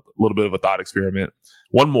just a little bit of a thought experiment.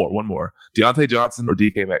 One more. Diontae Johnson or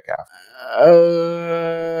DK Metcalf?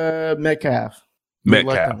 Metcalf.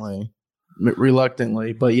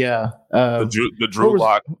 Reluctantly, but yeah. The Drew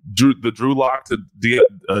Lock to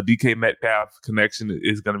DK Metcalf connection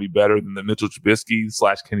is going to be better than the Mitchell Trubisky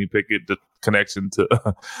 / Kenny Pickett connection to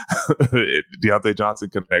Diontae Johnson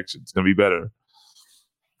connection. It's going to be better.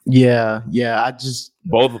 Yeah. I just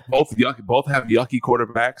both have yucky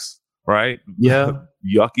quarterbacks, right? Yeah,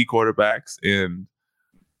 yucky quarterbacks, and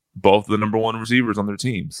both the number one receivers on their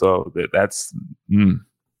team. So that's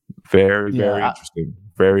very interesting.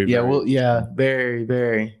 Very. Very,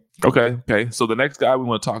 very. Okay. So the next guy we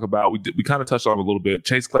want to talk about, we kind of touched on him a little bit.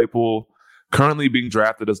 Chase Claypool, currently being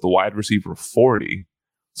drafted as the wide receiver 40.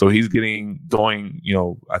 So he's going,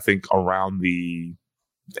 I think around the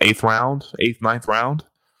 9th round.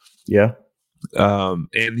 Yeah.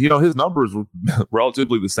 And his numbers were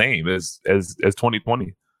relatively the same as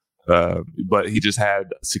 2020. But he just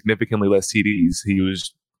had significantly less TDs. He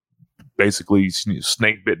was basically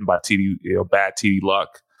snake bitten by bad TD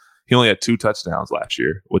luck. He only had 2 touchdowns last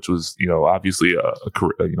year, which was, obviously a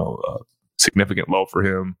significant low for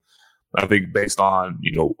him. I think based on,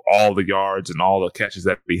 all the yards and all the catches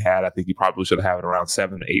that he had, I think he probably should have had around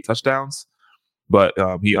 7 to 8 touchdowns. But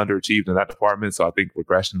he underachieved in that department. So I think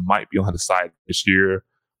regression might be on his side this year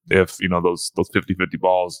if, those 50-50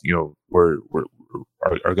 balls, are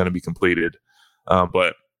going to be completed.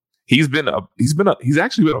 But he's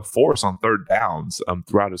actually been a force on third downs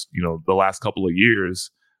throughout his, the last couple of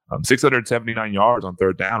years. 679 yards on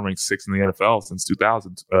third down, ranked 6th in the NFL since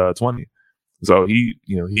 2020. So he's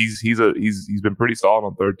been pretty solid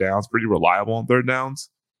on third downs, pretty reliable on third downs.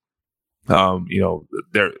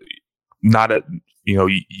 They're not at,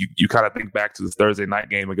 you kind of think back to this Thursday night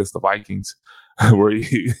game against the Vikings where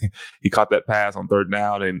he caught that pass on third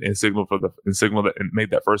down and signaled and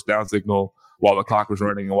made that first down signal while the clock was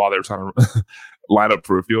running and while they were trying to line up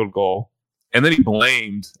for a field goal. And then he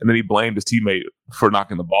blamed his teammate for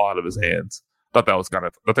knocking the ball out of his hands. I think that was kind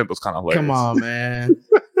of hilarious. Come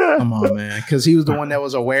on, man. Because he was the one that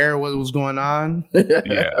was aware of what was going on.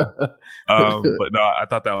 Yeah. But no, I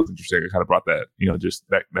thought that was interesting. It kind of brought that, just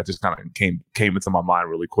that just kind of came into my mind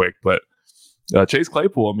really quick. But Chase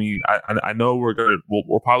Claypool, I mean, I know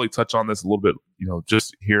we'll probably touch on this a little bit,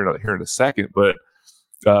 just here in a second. But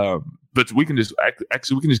we can just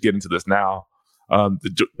get into this now.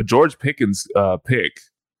 The George Pickens pick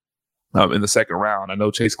in the second round. I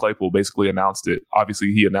know Chase Claypool basically announced it.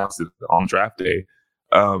 Obviously, he announced it on draft day.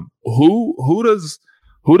 Who does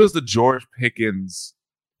the George Pickens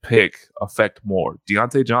pick affect more,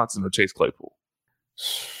 Diontae Johnson or Chase Claypool?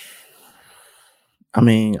 I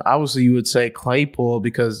mean, obviously you would say Claypool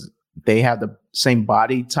because they have the same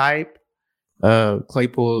body type.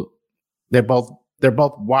 Claypool, they're both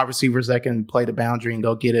wide receivers that can play the boundary and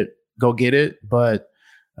go get it. But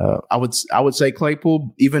I would say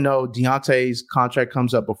Claypool, even though Deontay's contract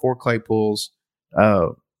comes up before Claypool's.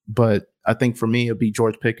 But I think for me it'd be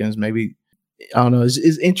George Pickens. Maybe, I don't know.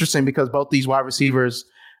 It's interesting because both these wide receivers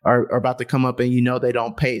are about to come up, and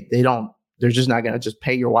they're just not going to just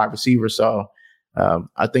pay your wide receiver. So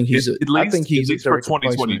I think he's at least for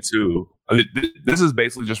 2022. I mean, this is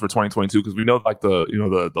basically just for 2022 because we know like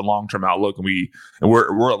the long term outlook, and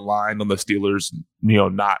we're aligned on the Steelers,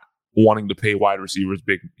 not wanting to pay wide receivers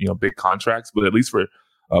big contracts, but at least for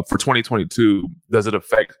 2022, does it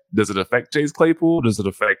affect Chase Claypool? Does it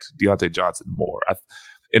affect Diontae Johnson more?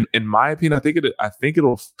 In my opinion, I think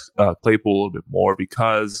it'll Claypool a little bit more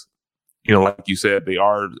because, like you said, they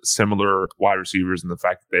are similar wide receivers in the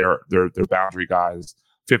fact that they're boundary guys,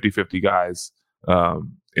 50-50 guys. And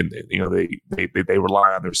they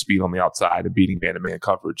rely on their speed on the outside and beating man-to-man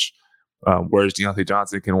coverage. Whereas Diontae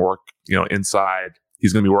Johnson can work, inside.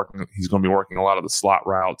 He's going to be working a lot of the slot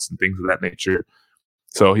routes and things of that nature.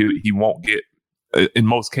 So he won't get, in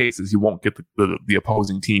most cases, he won't get the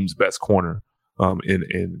opposing team's best corner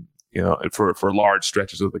for large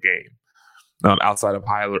stretches of the game. Outside of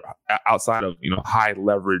high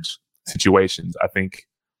leverage situations, I think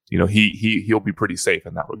he'll be pretty safe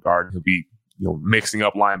in that regard. He'll be mixing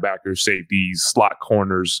up linebackers, safeties, slot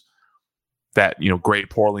corners that grade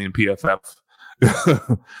poorly in PFF.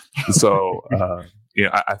 So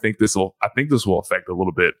I think this will affect a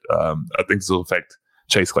little bit. I think this will affect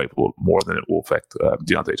Chase Claypool more than it will affect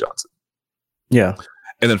Diontae Johnson. Yeah,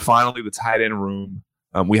 and then finally the tight end room.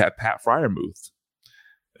 We had Pat Freiermuth.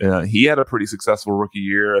 He had a pretty successful rookie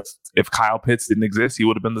year. If Kyle Pitts didn't exist, he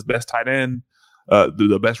would have been the best tight end,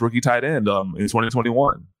 the best rookie tight end in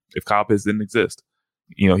 2021. If Kyle Pitts didn't exist,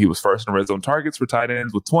 he was first in red zone targets for tight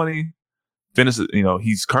ends with 20. Finished,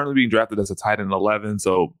 he's currently being drafted as a tight end 11,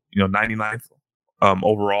 so 99th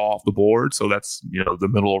overall off the board. So that's the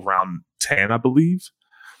middle of round 10, I believe.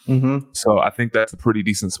 Mm-hmm. So I think that's a pretty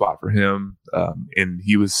decent spot for him. And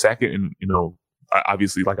he was second, and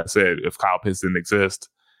obviously, like I said, if Kyle Pitts didn't exist,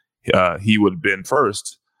 he would have been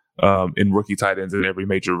first in rookie tight ends in every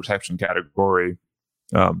major reception category.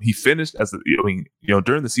 He finished as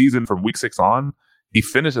during the season from week 6 on, he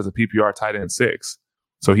finished as a PPR tight end 6.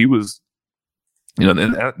 So he was,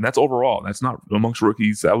 and that's overall. That's not amongst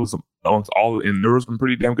rookies. That was amongst all, and there were some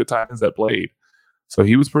pretty damn good tight ends that played. So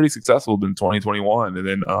he was pretty successful in 2021. And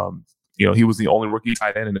then, he was the only rookie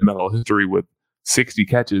tight end in NFL history with 60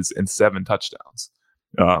 catches and 7 touchdowns.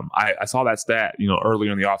 I saw that stat,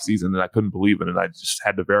 earlier in the offseason, and I couldn't believe it, and I just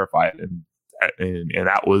had to verify it, and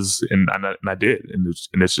that was, and I did, and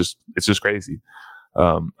it's just crazy.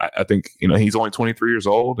 I think he's only 23 years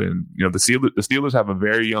old, and the Steelers have a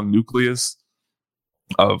very young nucleus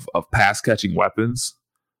of pass catching weapons,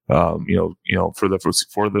 for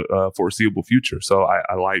the foreseeable future. So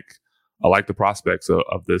I like the prospects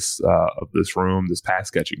of this room, this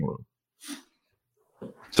pass catching room.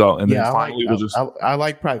 So, and then finally, I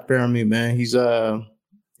like Pat Freiermuth, man. He's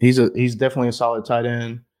definitely a solid tight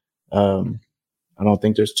end. I don't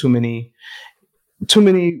think there's too many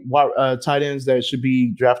tight ends that should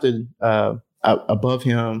be drafted above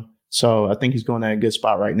him. So I think he's going at a good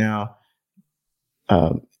spot right now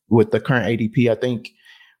with the current ADP. I think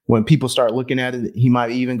when people start looking at it, he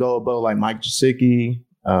might even go above like Mike Gesicki.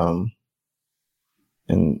 And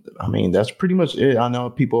I mean, that's pretty much it. I know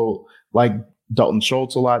people like Dalton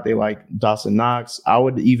Schultz a lot. They like Dawson Knox. I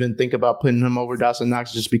would even think about putting him over Dawson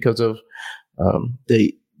Knox just because of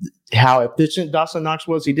how efficient Dawson Knox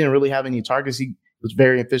was. He didn't really have any targets. He was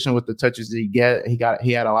very efficient with the touches that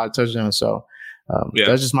he had a lot of touchdowns. So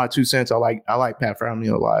that's just my 2 cents. I like Pat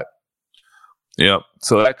Freiermuth a lot. Yep.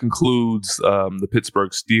 So that concludes the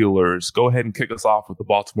Pittsburgh Steelers. Go ahead and kick us off with the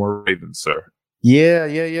Baltimore Ravens, sir.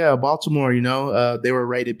 Yeah. Baltimore, they were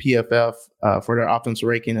rated PFF for their offensive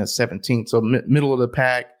ranking at 17th. So middle of the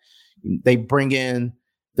pack. They bring in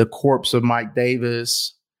the corpse of Mike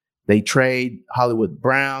Davis. They trade Hollywood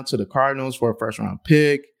Brown to the Cardinals for a first-round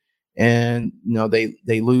pick. And,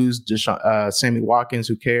 they lose Sammy Watkins,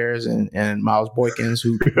 who cares, and Miles Boykins,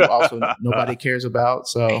 who also nobody cares about.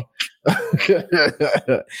 So,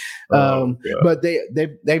 but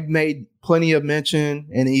they've made plenty of mention,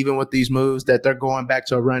 and even with these moves, that they're going back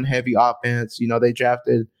to a run-heavy offense. They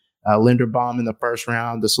drafted Linderbaum in the first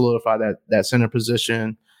round to solidify that center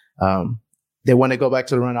position. They want to go back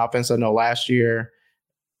to the run offense. I know last year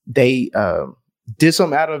they did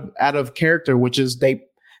some out of character, which is they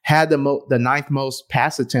had the ninth most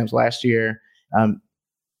pass attempts last year.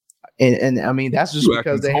 And I mean, that's just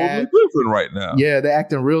because they had different right now. Yeah, they're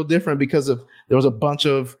acting real different because there was a bunch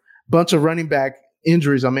of running back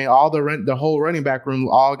injuries. I mean, the whole running back room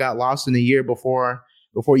all got lost in a year before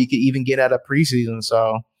you could even get out of preseason.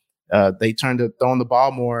 So they turned to throwing the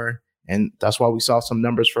ball more, and that's why we saw some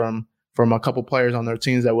numbers from a couple players on their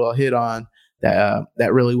teams that we'll hit on that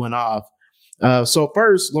really went off. So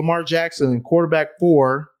first, Lamar Jackson, quarterback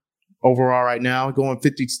 4 overall right now, going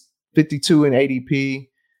 52 in ADP.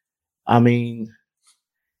 I mean,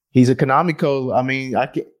 he's economical. I mean,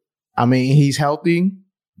 he's healthy.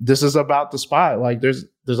 This is about the spot. Like there's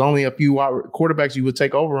only a few quarterbacks you would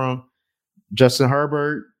take over him. Justin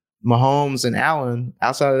Herbert, Mahomes, and Allen.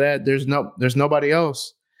 Outside of that, there's nobody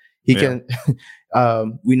else. He can.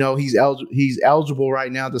 We know he's eligible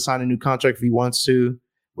right now to sign a new contract if he wants to,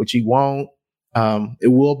 which he won't.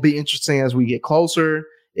 It will be interesting as we get closer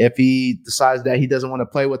if he decides that he doesn't want to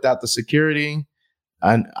play without the security.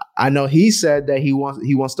 And I know he said that he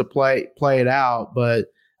wants to play it out, but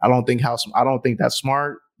I don't think that's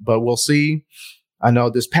smart. But we'll see. I know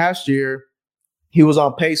this past year he was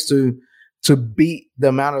on pace to beat the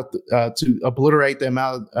amount of to obliterate the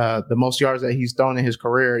amount of the most yards that he's thrown in his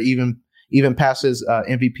career, even past his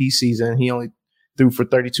MVP season. He only threw for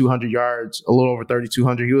 3,200 yards, a little over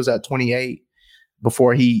 3,200. He was at 28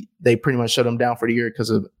 before they pretty much shut him down for the year because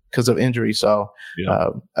of injury. So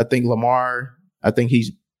I think Lamar. I think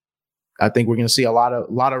we're going to see a lot of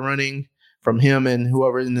running from him and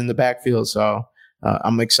whoever's in the backfield. So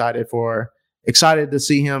I'm excited to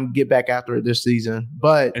see him get back after it this season.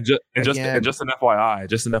 But just an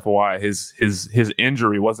FYI, his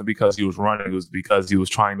injury wasn't because he was running; it was because he was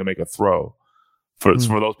trying to make a throw. For those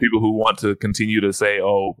people who want to continue to say,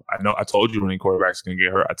 "Oh, I told you running quarterbacks going to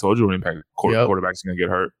get hurt. I told you running quarterbacks going to get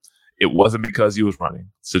hurt." It wasn't because he was running.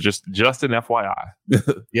 So just an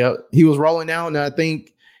FYI. Yeah, he was rolling out, and I think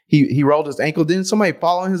he rolled his ankle. Didn't somebody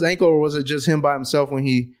fall on his ankle, or was it just him by himself when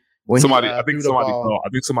somebody fell. I think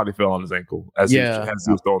somebody fell on his ankle as he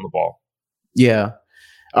was throwing the ball. Yeah.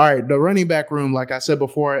 All right. The running back room, like I said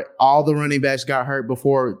before, all the running backs got hurt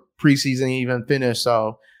before preseason even finished.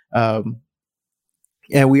 So, and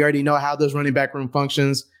we already know how this running back room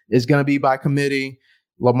functions. It's going to be by committee.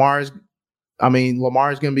 Lamar is going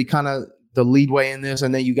to be kind of the lead way in this.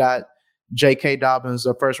 And then you got J.K. Dobbins,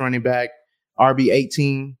 the first running back,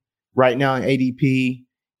 RB18 right now in ADP,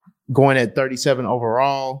 going at 37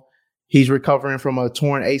 overall. He's recovering from a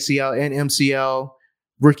torn ACL and MCL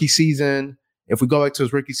rookie season. If we go back to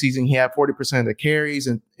his rookie season, he had 40% of the carries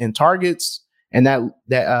and targets, and that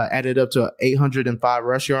added up to 805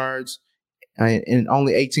 rush yards and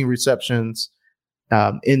only 18 receptions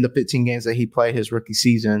in the 15 games that he played his rookie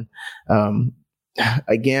season.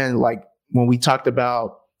 Again, like when we talked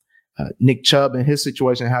about Nick Chubb and his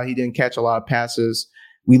situation, how he didn't catch a lot of passes,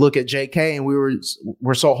 we look at JK and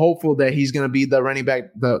we're so hopeful that he's going to be the running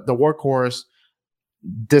back, the workhorse.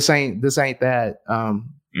 This ain't that.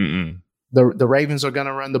 The Ravens are going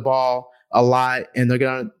to run the ball a lot, and they're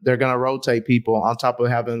gonna rotate people on top of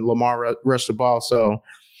having Lamar rush the ball. So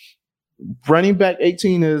running back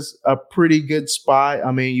 18 is a pretty good spot.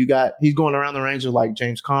 I mean, he's going around the range of like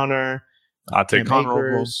James Conner. I'll take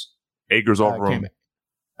Conner Akers over him.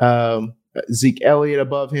 Zeke Elliott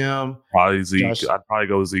above him. Probably Zeke. I'd probably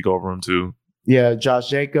go with Zeke over him too. Yeah, Josh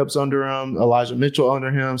Jacobs under him, Elijah Mitchell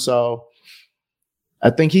under him. So I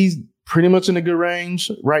think he's pretty much in a good range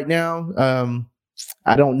right now.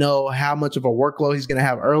 I don't know how much of a workload he's going to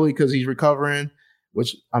have early because he's recovering,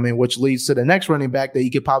 which leads to the next running back that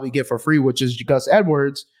you could probably get for free, which is Gus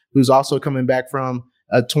Edwards, who's also coming back from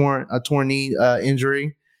a torn knee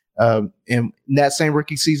injury. And that same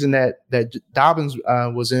rookie season that Dobbins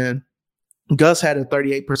was in, Gus had a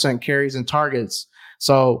 38% carries and targets.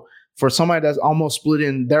 So for somebody that's almost split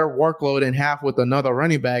in their workload in half with another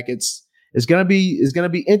running back, it's it's gonna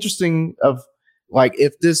be interesting of like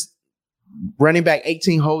if this running back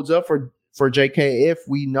 18 holds up for J.K. if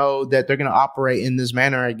we know that they're gonna operate in this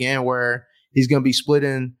manner again, where he's gonna be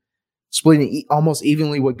splitting almost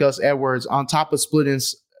evenly with Gus Edwards on top of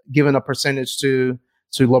giving a percentage to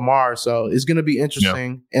Lamar. So it's gonna be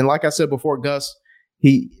interesting. Yeah. And like I said before, Gus,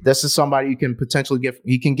 this is somebody you can potentially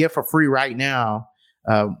get for free right now.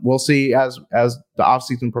 We'll see as the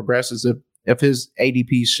offseason progresses if his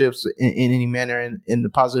ADP shifts in any manner in the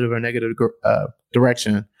positive or negative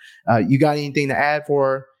direction. You got anything to add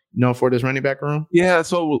for this running back room? Yeah.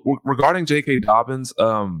 So regarding J.K. Dobbins,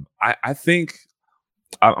 I think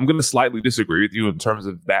I'm going to slightly disagree with you in terms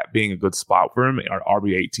of that being a good spot for him at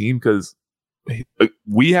RB18 because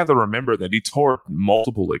we have to remember that he tore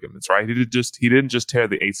multiple ligaments, right? He didn't just tear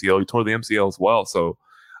the ACL; he tore the MCL as well. So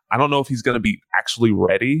I don't know if he's going to be actually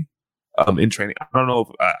ready in training. I don't know if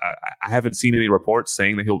I haven't seen any reports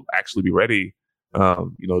saying that he'll actually be ready,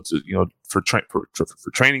 for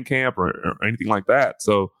training camp or anything like that.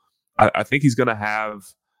 So I think he's going to have.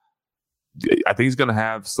 I think he's going to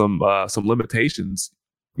have some limitations,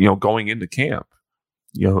 going into camp.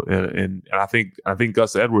 And I think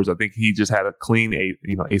Gus Edwards, I think he just had a clean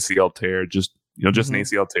ACL tear, just an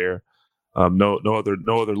ACL tear, no other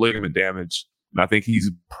ligament damage. And I think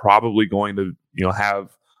he's probably going to have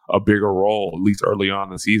a bigger role at least early on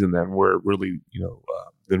in the season than we're really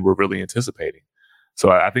anticipating. So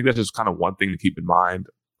I think that's just kind of one thing to keep in mind.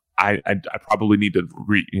 I probably need to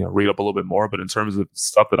read up a little bit more, but in terms of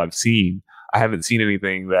stuff that I've seen, I haven't seen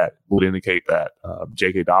anything that would indicate that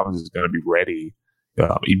J.K. Dobbins is going to be ready.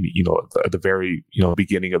 At the very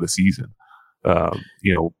beginning of the season. No,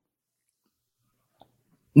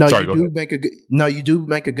 Sorry, you do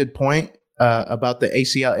make a good point about the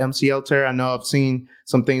ACL MCL tear. I know I've seen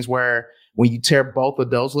some things where when you tear both of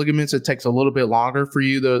those ligaments, it takes a little bit longer for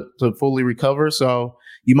you to fully recover. So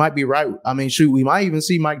you might be right. I mean, we might even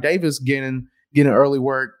see Mike Davis getting early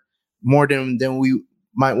work more than we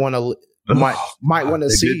might want to want to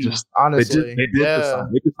see. Honestly, they did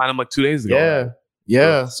sign him like 2 days ago.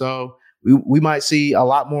 Yeah. So we might see a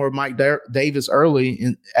lot more of Mike Davis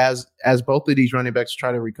early as both of these running backs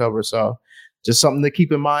try to recover. So just something to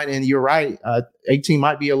keep in mind. And you're right. 18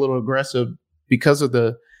 might be a little aggressive because of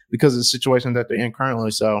the situation that they're in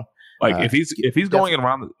currently. So if he's going in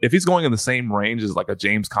the same range as like a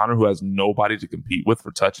James Conner who has nobody to compete with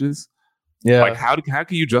for touches, like how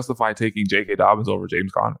can you justify taking J.K. Dobbins over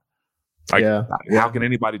James Conner? Like, how can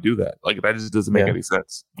anybody do that? Like, that just doesn't make any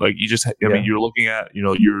sense. Like, mean, you're looking at,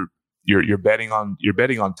 you're betting on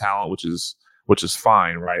talent, which is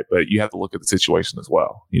fine, right? But you have to look at the situation as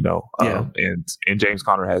well, and James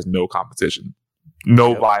Conner has no competition,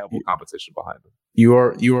 viable competition behind him. You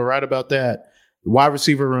are right about that. The wide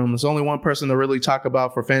receiver room, there's only one person to really talk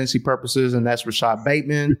about for fantasy purposes, and that's Rashad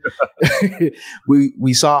Bateman.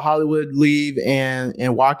 we saw Hollywood leave and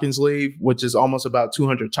Watkins leave, which is almost about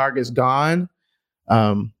 200 targets gone.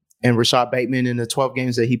 And Rashad Bateman, in the 12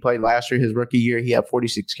 games that he played last year, his rookie year, he had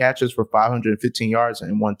 46 catches for 515 yards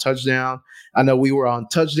and 1 touchdown. I know we were on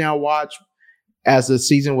touchdown watch as the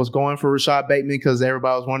season was going for Rashad Bateman because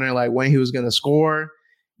everybody was wondering like when he was going to score.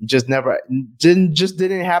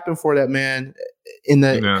 Didn't happen for that man in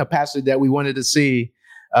the capacity that we wanted to see.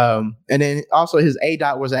 And then also his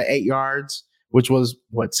ADOT was at 8 yards, which was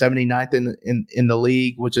 79th in the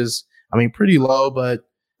league, which is, I mean, pretty low, but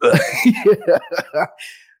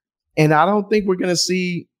and I don't think we're going to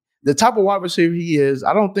see the type of wide receiver he is.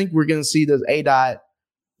 I don't think we're going to see this ADOT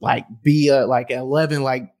like be like 11,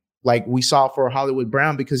 like we saw for Hollywood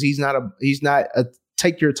Brown, because he's not a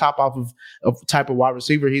take your top off of type of wide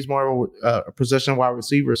receiver. He's more of a possession wide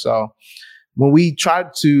receiver. So when we try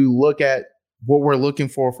to look at what we're looking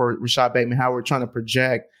for Rashad Bateman, how we're trying to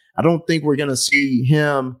project, I don't think we're going to see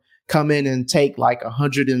him come in and take like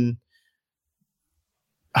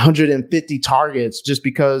 150 targets just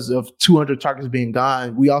because of 200 targets being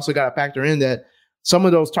gone. We also got to factor in that some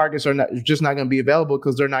of those targets are just not going to be available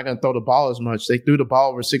because they're not going to throw the ball as much. They threw the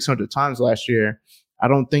ball over 600 times last year. I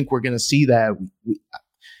don't think we're going to see that.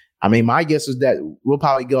 I mean, my guess is that we'll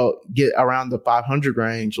probably get around the 500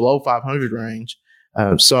 range, low 500 range.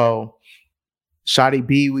 So Shotty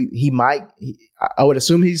B, I would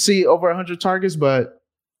assume he'd see over 100 targets, but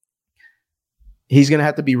he's going to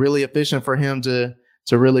have to be really efficient for him to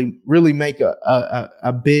really, really make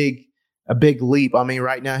a big leap. I mean,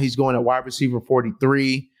 right now he's going at wide receiver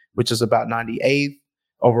 43, which is about 98th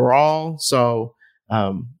overall. So,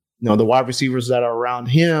 the wide receivers that are around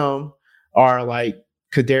him are like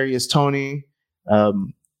Kadarius Toney,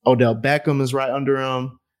 Odell Beckham is right under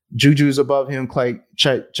him, Juju's above him,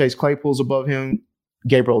 Chase Claypool's above him,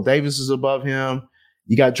 Gabriel Davis is above him.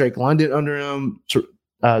 You got Drake London under him,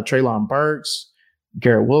 Treylon Burks,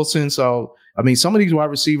 Garrett Wilson. So, I mean, some of these wide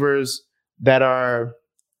receivers that are,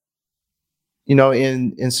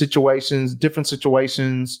 in situations, different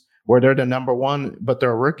situations where they're the number one, but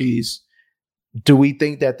they're rookies. Do we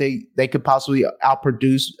think that they could possibly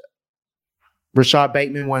outproduce Rashad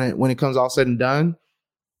Bateman when it comes all said and done?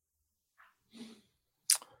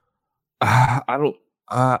 I don't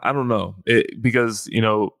know because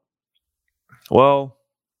it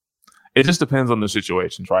just depends on the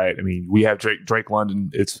situations, right? I mean, we have Drake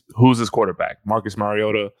London. It's who's his quarterback? Marcus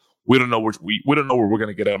Mariota. We don't know where we're going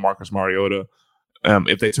to get out of Marcus Mariota.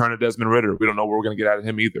 If they turn to Desmond Ridder, we don't know where we're going to get out of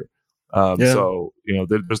him either. So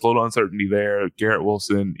there's a little uncertainty there. Garrett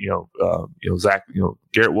Wilson, Zach,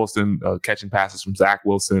 Garrett Wilson catching passes from Zach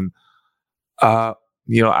Wilson. I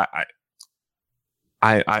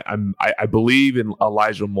believe in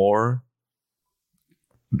Elijah Moore,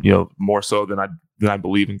 more so than I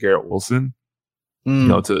believe in Garrett Wilson.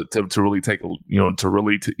 To really take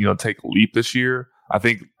take a leap this year. I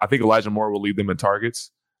think Elijah Moore will lead them in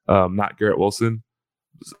targets, not Garrett Wilson.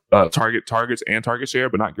 Targets and target share,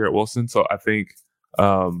 but not Garrett Wilson. So I think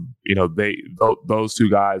those two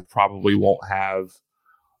guys probably won't have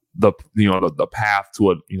the path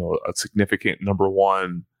to a significant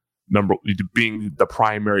being the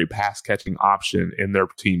primary pass catching option in their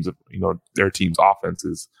teams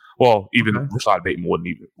offenses. Well, even Rashad Bateman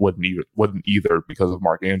wouldn't either because of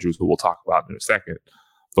Mark Andrews, who we'll talk about in a second.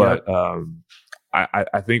 But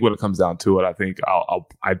I think when it comes down to it, I think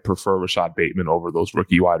I'd prefer Rashad Bateman over those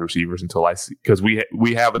rookie wide receivers until I see, because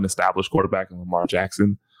we have an established quarterback in Lamar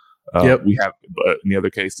Jackson. We have, but in the other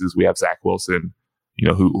cases, we have Zach Wilson,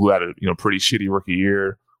 who had a pretty shitty rookie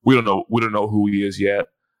year. We don't know who he is yet.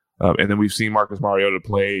 And then we've seen Marcus Mariota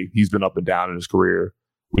play. He's been up and down in his career.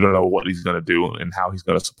 We don't know what he's going to do and how he's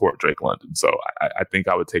going to support Drake London. So I think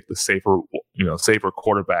I would take the safer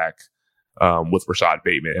quarterback with Rashad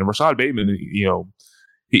Bateman. And Rashad Bateman,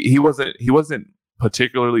 he wasn't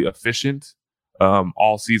particularly efficient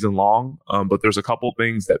all season long. But there's a couple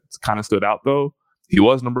things that kind of stood out though. He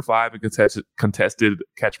was number 5 in contested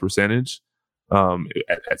catch percentage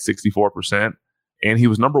at 64%. And he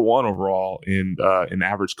was number 1 overall in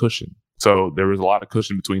average cushion. So there was a lot of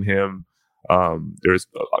cushion between him. There's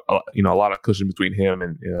a lot of cushion between him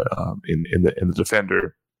and in the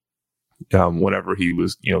defender whenever he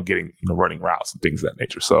was getting running routes and things of that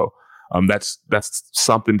nature. So that's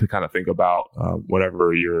something to kind of think about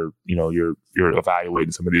whenever you're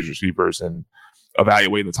evaluating some of these receivers and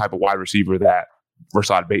evaluating the type of wide receiver that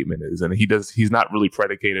Rashad Bateman is. And he's not really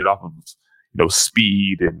predicated off of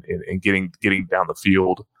speed and getting down the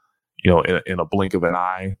field, in a blink of an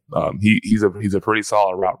eye. He's a pretty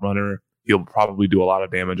solid route runner. He'll probably do a lot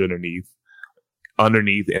of damage underneath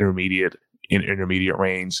intermediate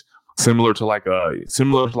range, similar to like a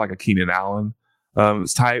Keenan Allen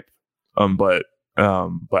type. But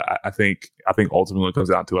I think ultimately when it comes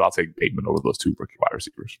down to it, I'll take Bateman over those two rookie wide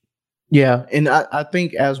receivers. Yeah, and I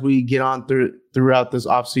think as we get on throughout this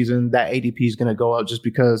offseason, that ADP is going to go up just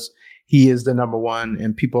because he is the number one,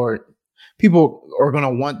 and people are going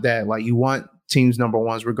to want that. Like, you want teams number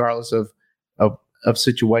ones regardless of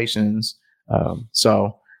situations.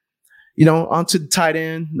 So, on to the tight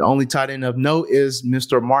end. The only tight end of note is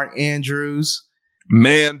Mr. Mark Andrews.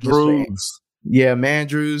 Yeah,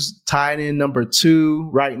 Mandrews, tight end number 2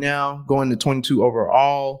 right now, going to 22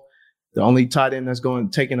 overall. The only tight end that's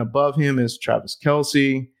taken above him is Travis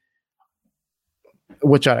Kelce,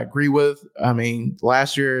 which I agree with. I mean,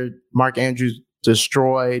 last year, Mark Andrews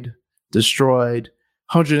destroyed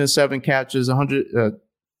 107 catches,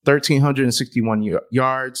 1,361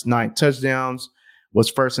 yards, 9 touchdowns, was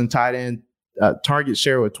first in tight end target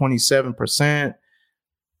share with 27%,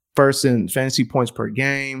 first in fantasy points per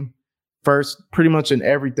game, first pretty much in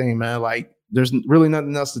everything, man. Like, there's really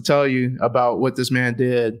nothing else to tell you about what this man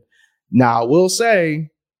did. Now, I will say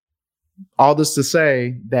all this to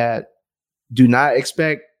say that do not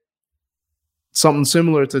expect something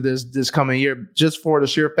similar to this coming year, just for the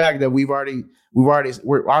sheer fact that we're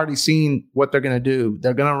already seeing what they're going to do.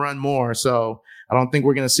 They're going to run more. So I don't think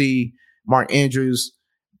we're going to see Mark Andrews,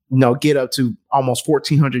 get up to almost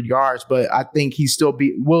 1,400 yards, but I think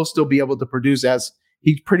will still be able to produce, as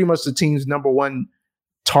he's pretty much the team's number 1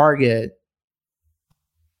 target.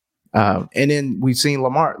 And then we've seen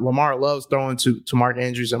Lamar loves throwing to Mark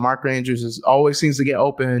Andrews, and Mark Andrews always seems to get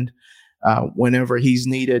opened whenever he's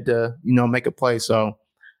needed to, make a play. So,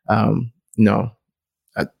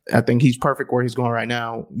 I think he's perfect where he's going right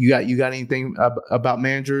now. You got anything about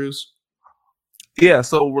Mandrews? Yeah,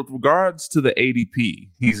 so with regards to the ADP,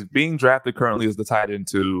 he's being drafted currently as the tight end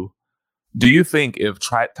 2. Do you think if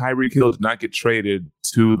Tyreek Hill did not get traded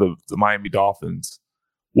to the Miami Dolphins,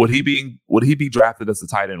 would he be drafted as the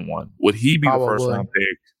tight end 1? Would he be the first round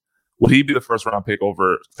pick? Would he be the first round pick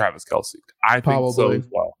over Travis Kelce? I think so as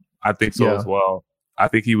well. As well. I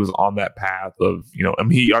think he was on that path of,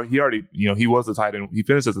 he already, he was the tight end. He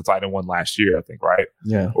finished as the tight end 1 last year, I think, right?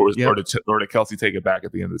 Yeah. Or did Kelce take it back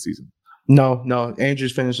at the end of the season? No.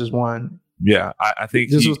 Andrews finishes 1. Yeah, I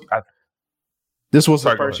think this was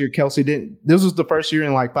the first year Kelce didn't. This was the first year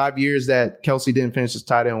in like 5 years that Kelce didn't finish as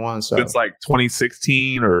tight end 1. So it's like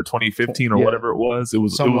 2016 or 2015 or whatever it was. It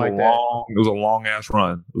was a long ass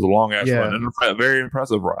run. It was a long ass run and a very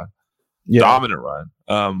impressive run, dominant run.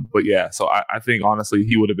 But yeah, so I think honestly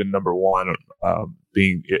he would have been number 1,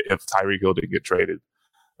 being if Tyreek Hill didn't get traded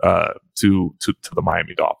to the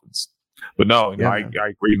Miami Dolphins. But no, I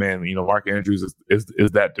agree, man. Mark Andrews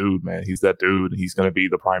is that dude, man. He's that dude. He's going to be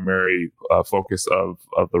the primary focus of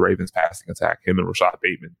the Ravens passing attack. Him and Rashad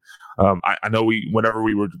Bateman. I know whenever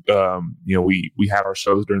we were, we had our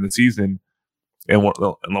shows during the season, and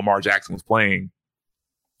Lamar Jackson was playing.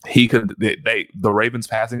 The Ravens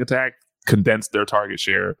passing attack condensed their target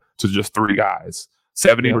share to just 3 guys.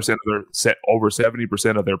 70% of their over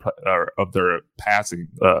 70% of their passing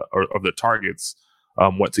or of their targets.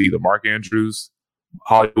 Went to either Mark Andrews,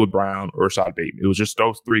 Hollywood Brown, or Rashad Bateman. It was just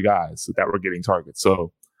those 3 guys that were getting targets.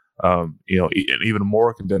 So, even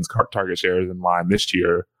more condensed target shares in line this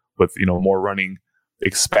year with, more running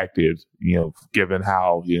expected, given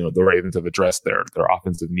how, the Ravens have addressed their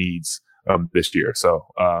offensive needs this year. So,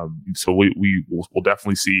 we will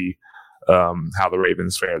definitely see how the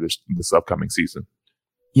Ravens fare this upcoming season.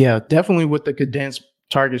 Yeah, definitely with the condensed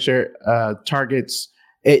target share targets.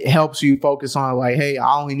 It helps you focus on like, hey,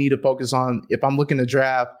 I only need to focus on, if I'm looking to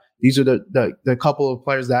draft, these are the couple of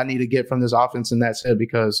players that I need to get from this offense, and that's it,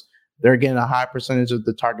 because they're getting a high percentage of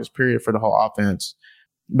the targets period for the whole offense.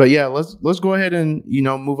 But yeah, let's go ahead and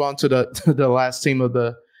move on to the last team of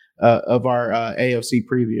the of our AFC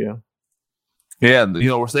preview. Yeah,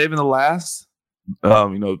 we're saving the last,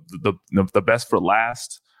 the best for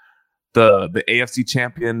last. The AFC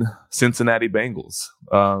champion Cincinnati Bengals.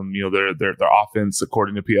 Their offense,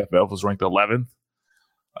 according to PFF, was ranked 11th.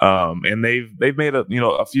 And they've made a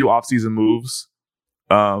few offseason moves.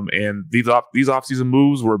 And these offseason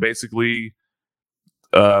moves were basically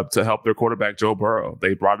to help their quarterback Joe Burrow.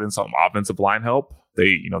 They brought in some offensive line help.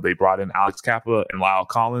 They brought in Alex Kappa and Lyle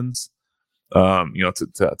Collins,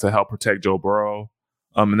 to help protect Joe Burrow.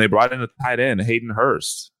 And they brought in a tight end, Hayden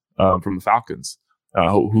Hurst, from the Falcons.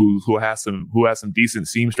 Who has some decent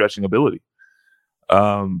seam stretching ability,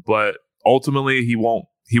 but ultimately he won't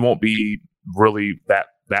be really that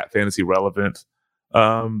fantasy relevant.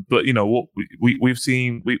 But we've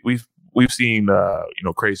seen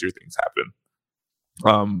crazier things happen.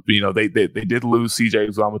 They did lose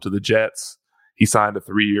CJ Uzomah to the Jets. He signed a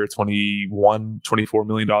 3-year, $24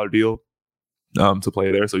 million deal to play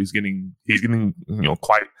there, so he's getting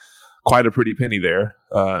quite a pretty penny there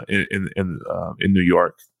in New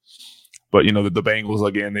York. But the Bengals,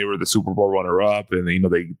 again, they were the Super Bowl runner-up, and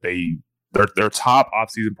their top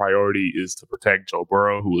offseason priority is to protect Joe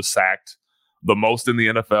Burrow, who was sacked the most in the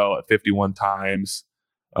NFL at 51 times.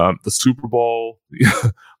 The Super Bowl,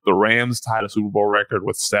 the Rams tied a Super Bowl record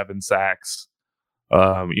with 7 sacks.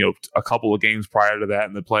 A couple of games prior to that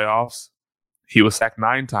in the playoffs, he was sacked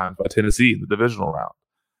 9 times by Tennessee in the divisional round.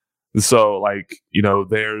 So,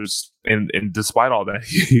 there's and despite all that,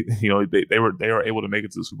 they were able to make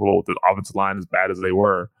it to the Super Bowl with the offensive line as bad as they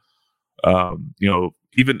were. Even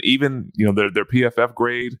their PFF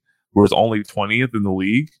grade was only 20th in the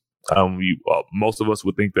league. Most of us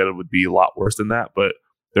would think that it would be a lot worse than that, but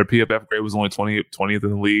their PFF grade was only 20th in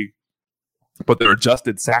the league. But their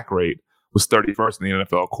adjusted sack rate was 31st in the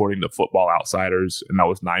NFL according to Football Outsiders, and that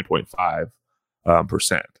was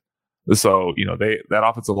 9.5%. So, that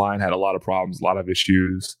offensive line had a lot of problems, a lot of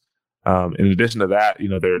issues. In addition to that,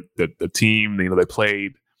 the team, they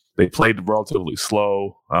played relatively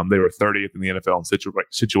slow. They were 30th in the NFL in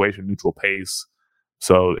situation neutral pace.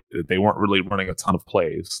 So they weren't really running a ton of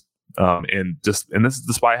plays. And this is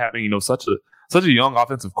despite having, such a young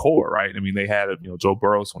offensive core, right? I mean, they had, Joe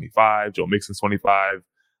Burrow's 25, Joe Mixon's 25,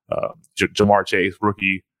 Jamar Chase,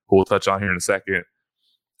 rookie, who we'll touch on here in a second,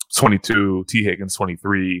 22, T. Higgins,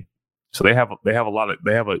 23. So they have a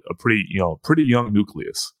pretty young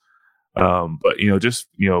nucleus. But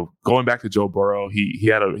going back to Joe Burrow, he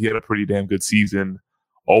had a pretty damn good season,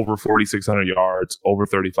 over 4,600 yards, over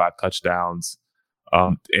 35 touchdowns,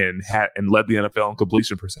 and led the NFL in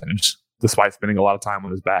completion percentage despite spending a lot of time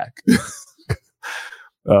on his back.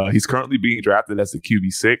 He's currently being drafted as the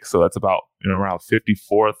QB6, so that's about around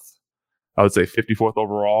 54th. I would say 54th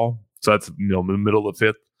overall. So that's middle of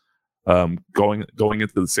fifth, going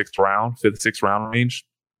into the sixth round range,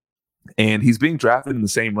 and he's being drafted in the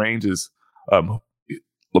same range as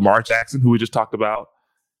Lamar Jackson, who we just talked about,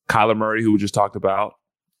 Kyler Murray, who we just talked about.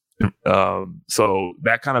 So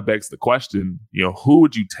that kind of begs the question, who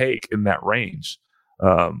would you take in that range,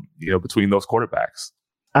 between those quarterbacks?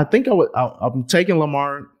 I think I'm taking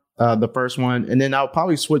Lamar, the first one, and then I'll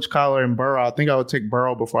probably switch Kyler and Burrow. I think I would take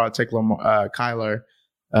Burrow before I take Kyler,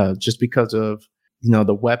 just because of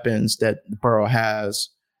the weapons that Burrow has,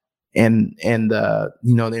 and the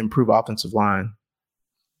improved offensive line.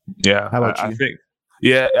 Yeah, how about you?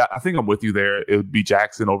 I think I'm with you there. It would be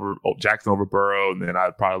Jackson over Burrow, and then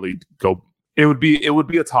I'd probably go. It would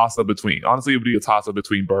be a toss up between. Honestly, it would be a toss up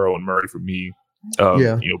between Burrow and Murray for me.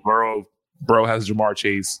 Burrow has Jamar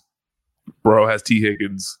Chase. Burrow has T.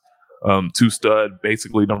 Higgins, two stud,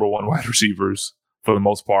 basically number one wide receivers for the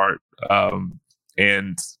most part.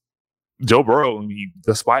 And Joe Burrow,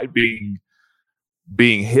 despite being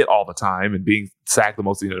hit all the time and being sacked the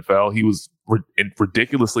most in the NFL, he was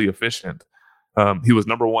ridiculously efficient. He was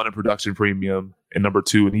number one in production premium and number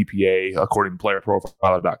two in EPA, according to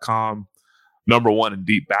PlayerProfiler.com. Number one in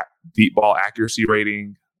deep ball accuracy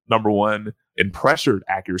rating. Number one in pressured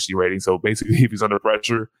accuracy rating. So basically, if he's under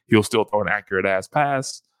pressure, he'll still throw an accurate ass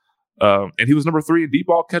pass. And he was number three in deep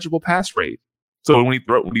ball catchable pass rate. So when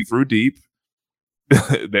he threw deep,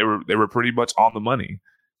 they were pretty much on the money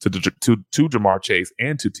to Jamar Chase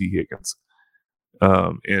and to T. Higgins.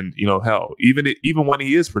 And hell, even when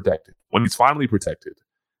he is protected, when he's finally protected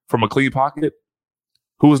from a clean pocket,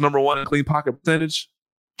 who was number one in clean pocket percentage?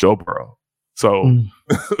 Joe Burrow. So,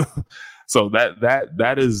 so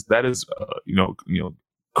that is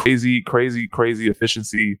crazy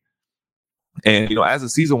efficiency. And as the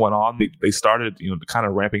season went on, they started kind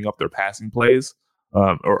of ramping up their passing plays,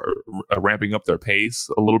 or ramping up their pace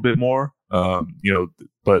a little bit more. But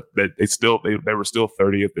they were still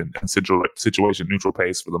 30th in situation neutral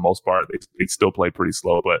pace for the most part. They still play pretty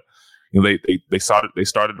slow, but they started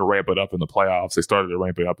to ramp it up in the playoffs. They started to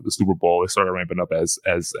ramp it up in the Super Bowl. They started ramping up as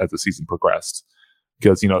the season progressed.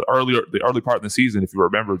 Because the early part of the season, if you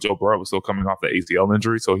remember, Joe Burrow was still coming off the ACL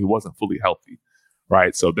injury, so he wasn't fully healthy,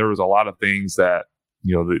 right? So there was a lot of things that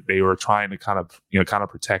they were trying to kind of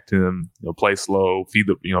protect him, play slow, feed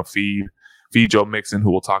Joe Mixon,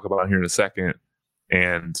 who we'll talk about here in a second,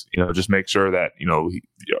 and just make sure that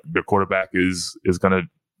their quarterback is going to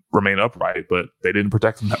remain upright. But they didn't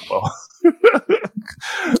protect him that well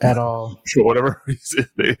at all for whatever reason.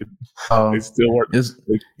 They still weren't.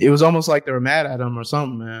 It was almost like they were mad at him or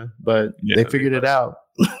something, man. But they figured it out.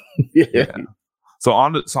 Yeah. So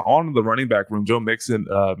on to the running back room, Joe Mixon,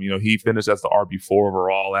 he finished as the RB4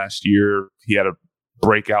 overall last year. He had a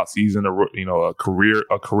breakout season, a career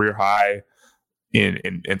high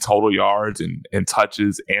in total yards and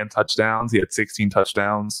touches and touchdowns. He had 16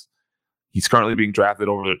 touchdowns. He's currently being drafted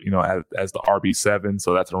over, as the RB7,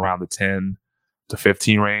 so that's around the 10 to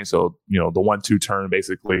 15 range. So, the 1-2 turn,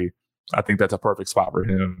 basically. I think that's a perfect spot for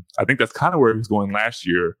him. I think that's kind of where he was going last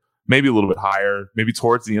year. Maybe a little bit higher. Maybe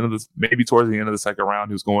towards the end of the second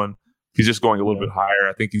round, he's just going a little bit higher.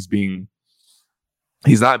 I think he's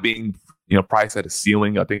not being, priced at a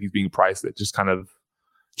ceiling. I think he's being priced at just kind of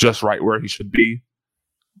just right where he should be.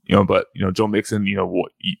 But Joe Mixon,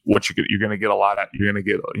 what you're going to get a lot of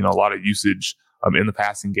usage in the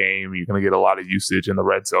passing game. You're going to get a lot of usage in the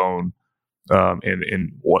red zone.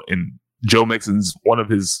 And Joe Mixon's one of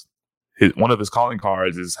his calling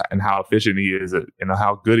cards is and how efficient he is and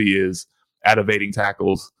how good he is at evading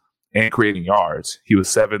tackles and creating yards. He was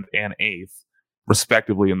 7th and 8th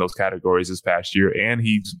respectively in those categories this past year, and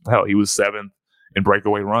he was 7th in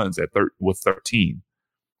breakaway runs with 13.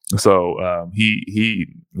 So he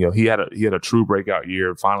had a true breakout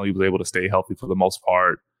year. Finally, was able to stay healthy for the most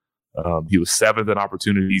part. He was 7th in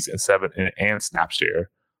opportunities and 7th and snap share.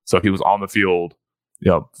 So he was on the field,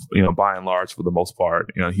 by and large for the most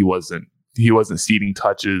part. He wasn't ceding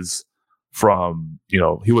touches from to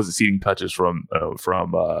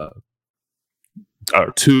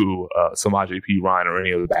Samaje Perine or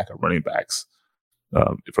any of the backup running backs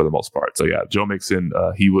for the most part. So yeah, Joe Mixon,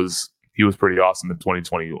 he was pretty awesome in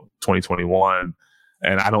 2021,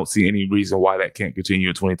 and I don't see any reason why that can't continue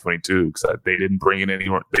in 2022 because they didn't bring in any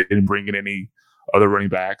other running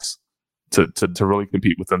backs to really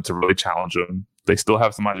compete with them, to really challenge them. They still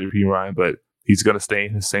have Samaje Perine, but he's going to stay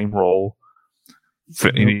in his same role.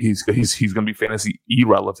 He's going to be fantasy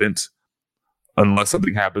irrelevant unless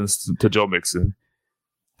something happens to Joe Mixon.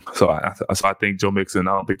 So I think Joe Mixon.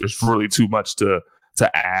 I don't think there's really too much to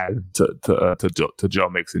add to Joe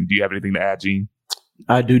Mixon. Do you have anything to add, Gene?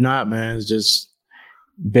 I do not, man. It's just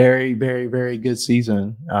very, very, very good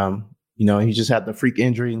season. He just had the freak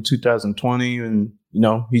injury in 2020, and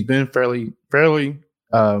he's been fairly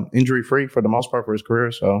injury free for the most part for his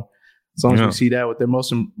career. So as long as we see that with their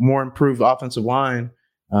more improved offensive line,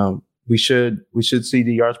 we should see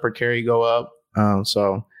the yards per carry go up.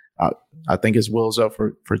 So I think it's wheels up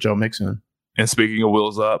for Joe Mixon. And speaking of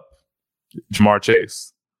wheels up, Ja'Marr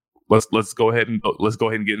Chase. Let's go ahead and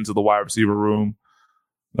get into the wide receiver room.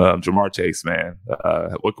 Ja'Marr Chase, man.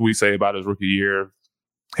 What can we say about his rookie year?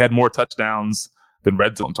 Had more touchdowns than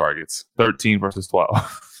red zone targets, 13 versus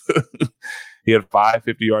 12. He had 5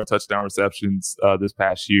 50-yard touchdown receptions this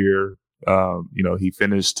past year. He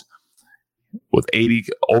finished with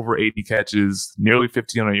over 80 catches, nearly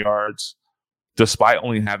 1,500 yards, despite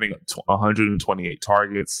only having 128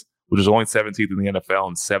 targets, which is only 17th in the NFL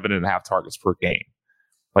and 7.5 targets per game.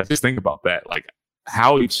 Like, just think about that. Like,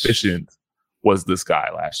 how efficient was this guy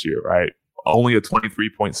last year, right? Only a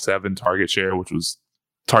 23.7 target share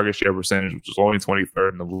percentage, which was only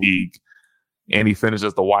 23rd in the league. And he finished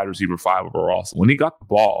as the wide receiver 5 overall. So when he got the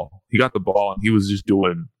ball and he was just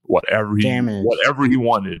doing whatever he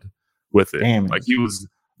wanted with it. Damage. Like, he was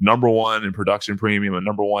number 1 in production premium and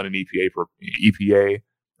number 1 in EPA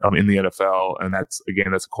in the NFL. And that's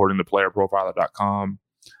according to playerprofiler.com.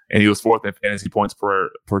 And he was 4th in fantasy points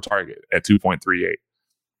per target at 2.38.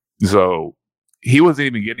 So he wasn't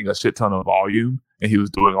even getting a shit ton of volume, and he was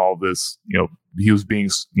doing all this, he was being,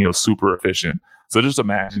 super efficient. So just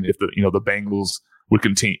imagine if the Bengals would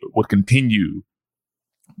continue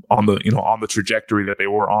on the trajectory that they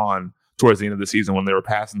were on towards the end of the season when they were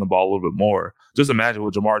passing the ball a little bit more. Just imagine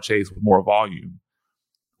what Ja'Marr Chase with more volume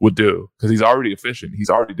would do, because he's already efficient. He's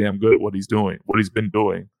already damn good at what he's been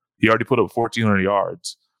doing. He already put up 1,400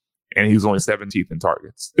 yards, and he was only 17th in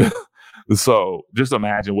targets. So just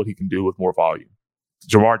imagine what he can do with more volume.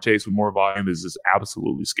 Ja'Marr Chase with more volume is just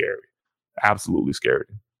absolutely scary. Absolutely scary.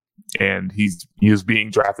 And he is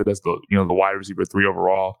being drafted as the wide receiver 3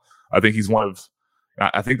 overall. I think he's one of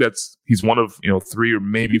 3 or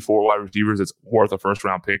maybe 4 wide receivers that's worth a first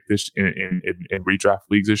round pick in redraft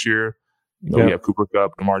leagues this year. We have Cooper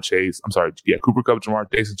Kupp, Ja'Marr Chase,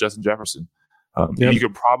 Ja'Marr Chase, and Justin Jefferson. You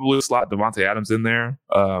could probably slot Devontae Adams in there,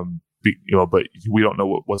 but we don't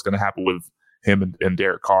know what's going to happen with him and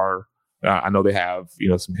Derek Carr. I know they have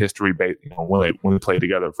some history based when they played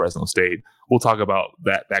together at Fresno State. We'll talk about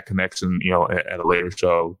that connection at a later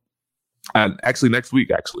show. And actually next week,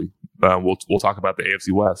 we'll talk about the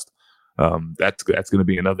AFC West. That's going to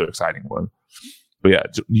be another exciting one. But yeah,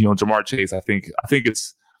 Ja'Marr Chase, I think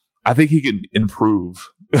he can improve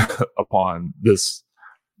upon this,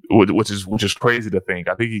 which is crazy to think.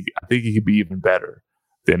 I think he could be even better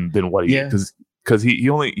than what he is, because he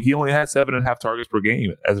only had 7.5 targets per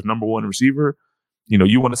game as a number 1 receiver.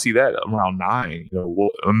 You want to see that around 9.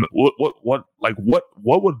 What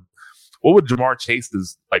would Ja'Marr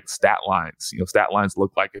Chase's stat lines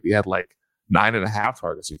look like if he had 9.5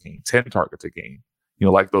 targets a game, 10 targets a game?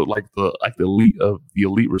 Like the elite of the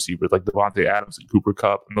elite receivers, like Devontae Adams and Cooper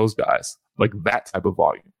Kupp and those guys, like that type of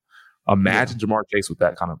volume. Imagine Ja'Marr Chase with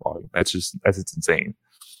that kind of volume. That's insane.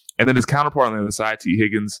 And then his counterpart on the other side, T.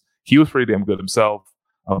 Higgins, he was pretty damn good himself,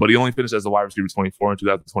 but he only finished as the wide receiver 24 in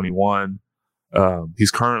 2021.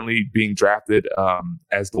 He's currently being drafted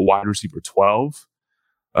as the wide receiver 12,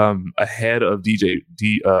 ahead of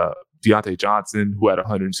Deontay Johnson, who had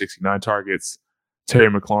 169 targets,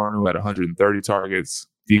 Terry McLaurin, who had 130 targets,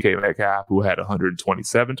 DK Metcalf, who had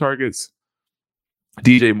 127 targets,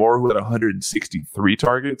 DJ Moore, who had 163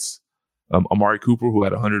 targets, Amari Cooper, who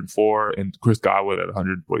had 104, and Chris Godwin at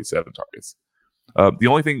 147 targets. The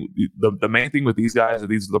only thing, the main thing with these guys is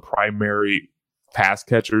these are the primary pass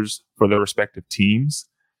catchers for their respective teams.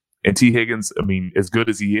 And T. Higgins, as good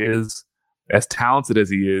as he is, as talented as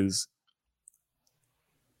he is,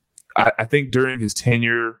 I think during his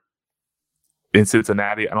tenure in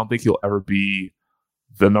Cincinnati, I don't think he'll ever be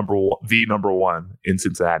the number one in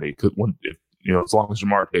Cincinnati. Because as long as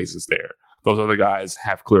Ja'Marr Chase is there, those other guys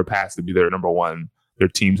have clear paths to be their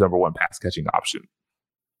team's number 1 pass catching option.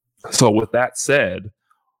 So with that said,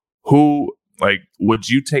 would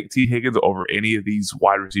you take T. Higgins over any of these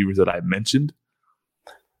wide receivers that I mentioned?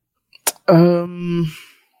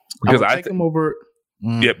 Because I take him over.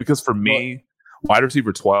 Yeah, because for me, wide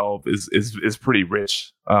receiver 12 is pretty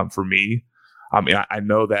rich for me. I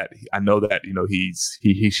know that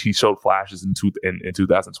he showed flashes in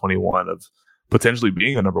 2021 of potentially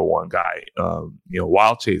being a number 1 guy.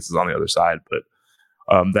 While Chase is on the other side, but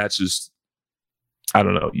that's just I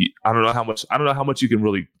don't know. I don't know how much. I don't know how much you can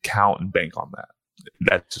really count and bank on that.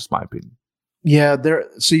 That's just my opinion. Yeah,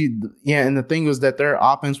 and the thing was that their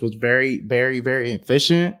offense was very, very, very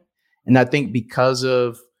efficient, and I think because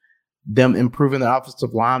of them improving the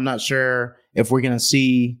offensive line, I'm not sure if we're going to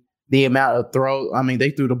see the amount of throw. I mean,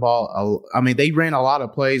 they threw the ball. They ran a lot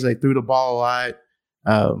of plays. They threw the ball a lot.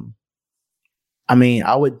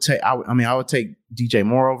 I would take DJ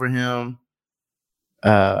Moore over him.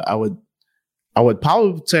 I would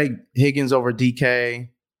probably take Higgins over DK.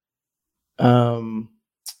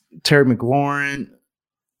 Terry McLaurin.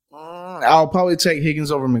 I'll probably take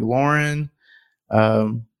Higgins over McLaurin.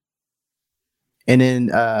 And then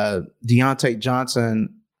Deontay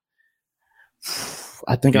Johnson.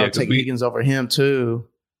 I think I'll take Higgins over him too.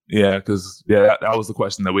 Yeah, because that was the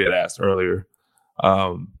question that we had asked earlier.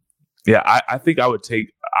 I think I would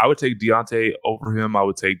take Deontay over him. I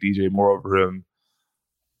would take DJ Moore over him.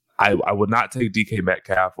 I would not take DK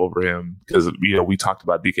Metcalf over him because we talked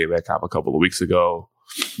about DK Metcalf a couple of weeks ago.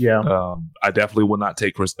 Yeah. I definitely would not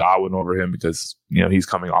take Chris Godwin over him because he's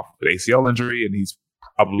coming off of an ACL injury and he's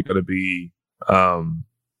probably going to be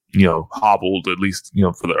hobbled at least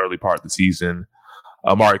for the early part of the season.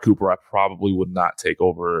 Amari Cooper I probably would not take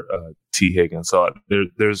over T Higgins. So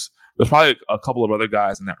there's probably a couple of other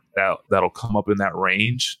guys in that'll come up in that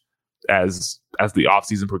range as the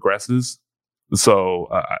offseason progresses. So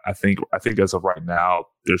I think as of right now,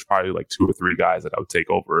 there's probably like 2 or 3 guys that I would take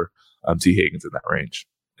over T Higgins in that range,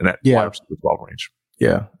 in that wide receiver 12 range.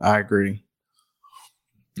 Yeah, I agree.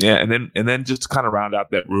 Yeah, and then just to kind of round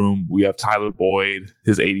out that room, we have Tyler Boyd.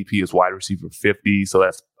 His ADP is wide receiver 50, so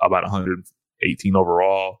that's about 118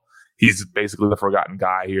 overall. He's basically the forgotten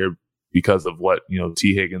guy here because of what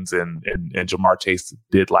T Higgins and Jamar Chase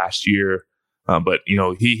did last year. But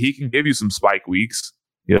he can give you some spike weeks.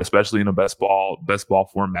 Especially in a best ball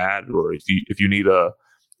format, or if you need a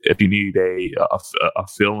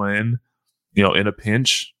fill in, in a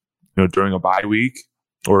pinch, during a bye week,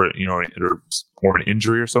 or or an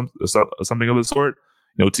injury or something of the sort.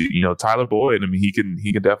 Tyler Boyd. I mean, he can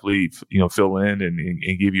definitely fill in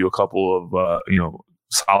and give you a couple of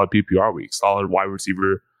solid PPR weeks, solid wide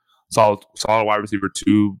receiver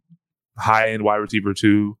 2, high end wide receiver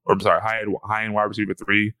 2, or I'm sorry, high end wide receiver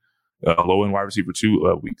 3. Low end wide receiver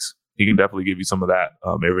 2 weeks. He can definitely give you some of that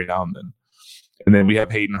every now and then. And then we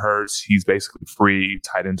have Hayden Hurst. He's basically free,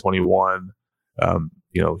 tight end 21.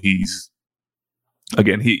 He's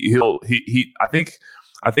again I think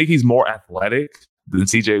he's more athletic than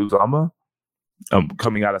CJ Uzomah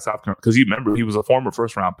coming out of South Carolina, because you remember he was a former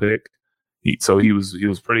first round pick. So he was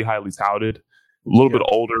pretty highly touted. A little bit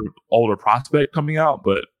older prospect coming out,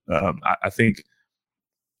 but I think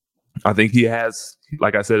he has,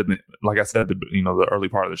 like I said, the early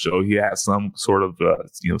part of the show, he has some sort of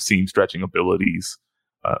seam stretching abilities,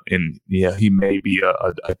 and he may be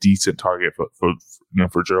a decent target for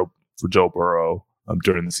Joe Burrow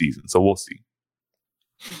during the season. So we'll see.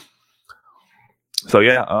 So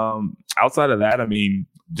outside of that, I mean,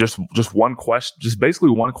 just one question, just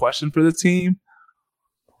basically one question for the team.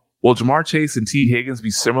 Will Jamar Chase and T Higgins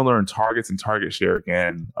be similar in targets and target share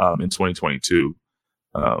again in 2022?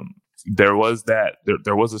 There was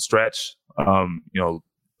a stretch,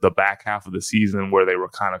 the back half of the season where they were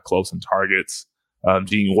kind of close in targets.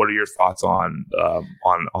 Gene, what are your thoughts on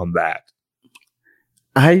that?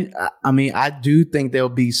 I mean, I do think they'll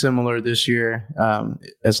be similar this year,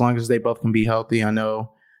 as long as they both can be healthy. I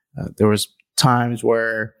know there was times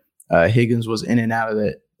where Higgins was in and out of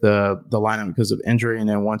the lineup because of injury, and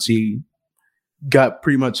then once he got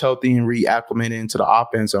pretty much healthy and reacclimated into the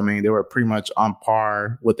offense, I mean, they were pretty much on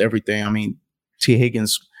par with everything. I mean, T.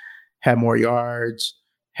 Higgins had more yards,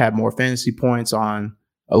 had more fantasy points on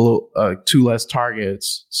a little 2 less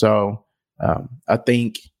targets. So I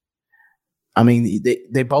think, I mean,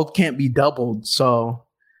 they both can't be doubled. So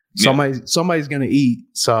somebody's going to eat.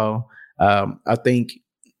 So I think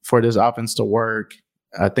for this offense to work,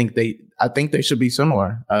 I think they should be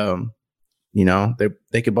similar.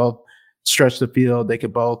 They could both stretch the field. They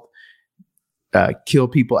could both kill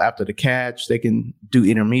people after the catch. They can do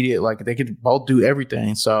intermediate. Like, they could both do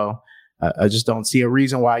everything. So I just don't see a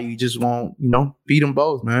reason why you just won't, beat them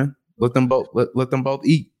both, man. Let them both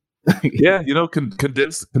eat. Yeah,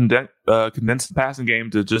 condense the passing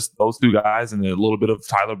game to just those 2 guys and a little bit of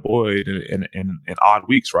Tyler Boyd in odd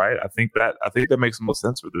weeks, right? I think that makes the most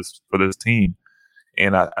sense for this team.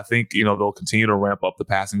 And I think, they'll continue to ramp up the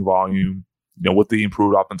passing volume. With the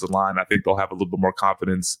improved offensive line, I think they'll have a little bit more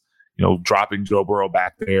confidence, dropping Joe Burrow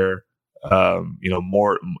back there, having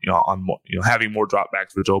more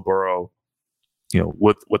dropbacks for Joe Burrow.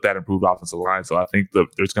 with that improved offensive line. So I think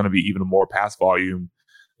there's going to be even more pass volume,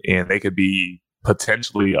 and they could be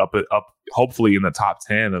potentially up, hopefully in the top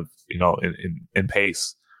 10 of, in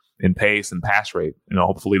pace and pass rate.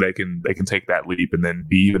 Hopefully they can take that leap and then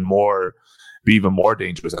be even more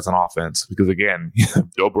dangerous as an offense. Because again,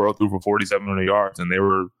 Joe Burrow threw for 4,700 yards, and they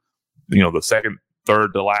were, the second,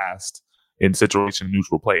 third to last in situation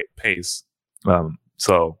neutral pace.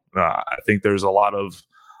 So I think there's a lot of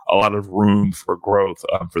room for growth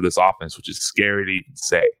for this offense, which is scary to even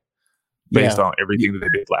say based on everything that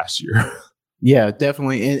they did last year. Yeah,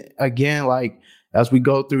 definitely. And again, like as we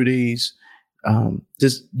go through these,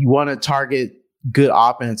 you want to target good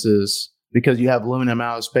offenses because you have a limited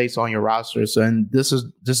amount of space on your roster. So, and this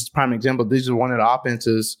is prime example. These are one of the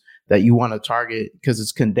offenses that you want to target because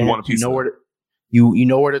it's condensed. You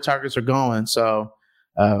know where the targets are going. So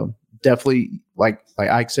definitely, like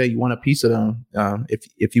Ike said, you want a piece of them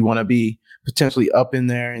if you want to be potentially up in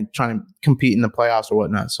there and trying to compete in the playoffs or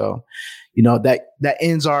whatnot. So, that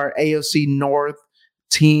ends our AFC North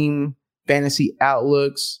team fantasy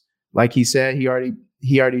outlooks. Like he said, he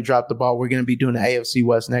already dropped the ball. We're going to be doing the AFC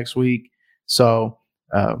West next week. So,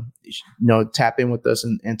 tap in with us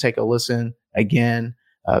and take a listen again.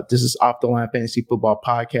 This is Off the Line Fantasy Football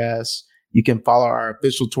Podcast. You can follow our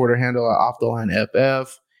official Twitter handle at Off the Line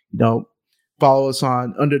FF. Follow us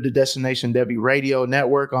on Under the Destination Debbie Radio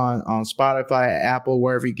Network on Spotify, Apple,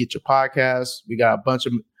 wherever you get your podcasts. We got a bunch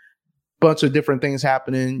of different things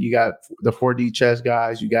happening. You got the 4D Chess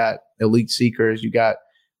guys. You got Elite Seekers. You got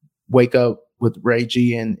Wake Up with Ray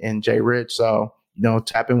G and Jay Rich. So,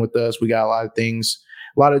 tap in with us. We got a lot of things,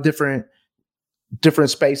 a lot of different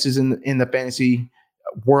spaces in the fantasy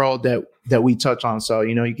world that we touch on. So,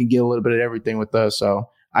 you can get a little bit of everything with us.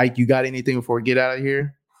 So, Ike, you got anything before we get out of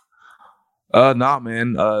here? Nah,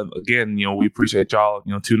 man. Again, we appreciate y'all,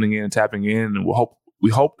 tuning in and tapping in, and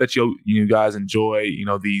we hope that you guys enjoy,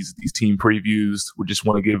 these team previews. We just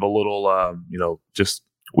want to give a little,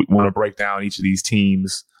 we want to break down each of these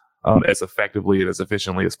teams as effectively and as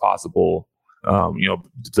efficiently as possible,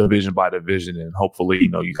 division by division, and hopefully,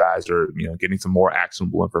 you guys are, getting some more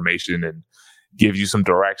actionable information and give you some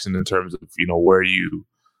direction in terms of,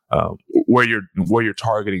 where you're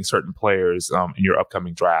targeting certain players in your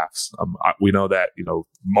upcoming drafts. We know that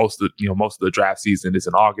most of the draft season is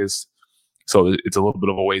in August, so it's a little bit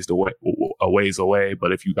of a ways away.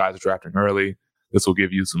 But if you guys are drafting early, this will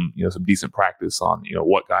give you some decent practice on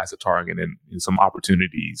what guys to target and some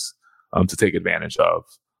opportunities to take advantage of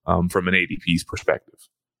from an ADP's perspective.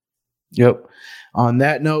 Yep. On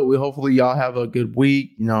that note, hopefully y'all have a good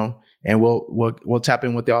week. And we'll tap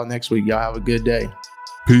in with y'all next week. Y'all have a good day.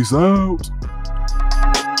 Peace out.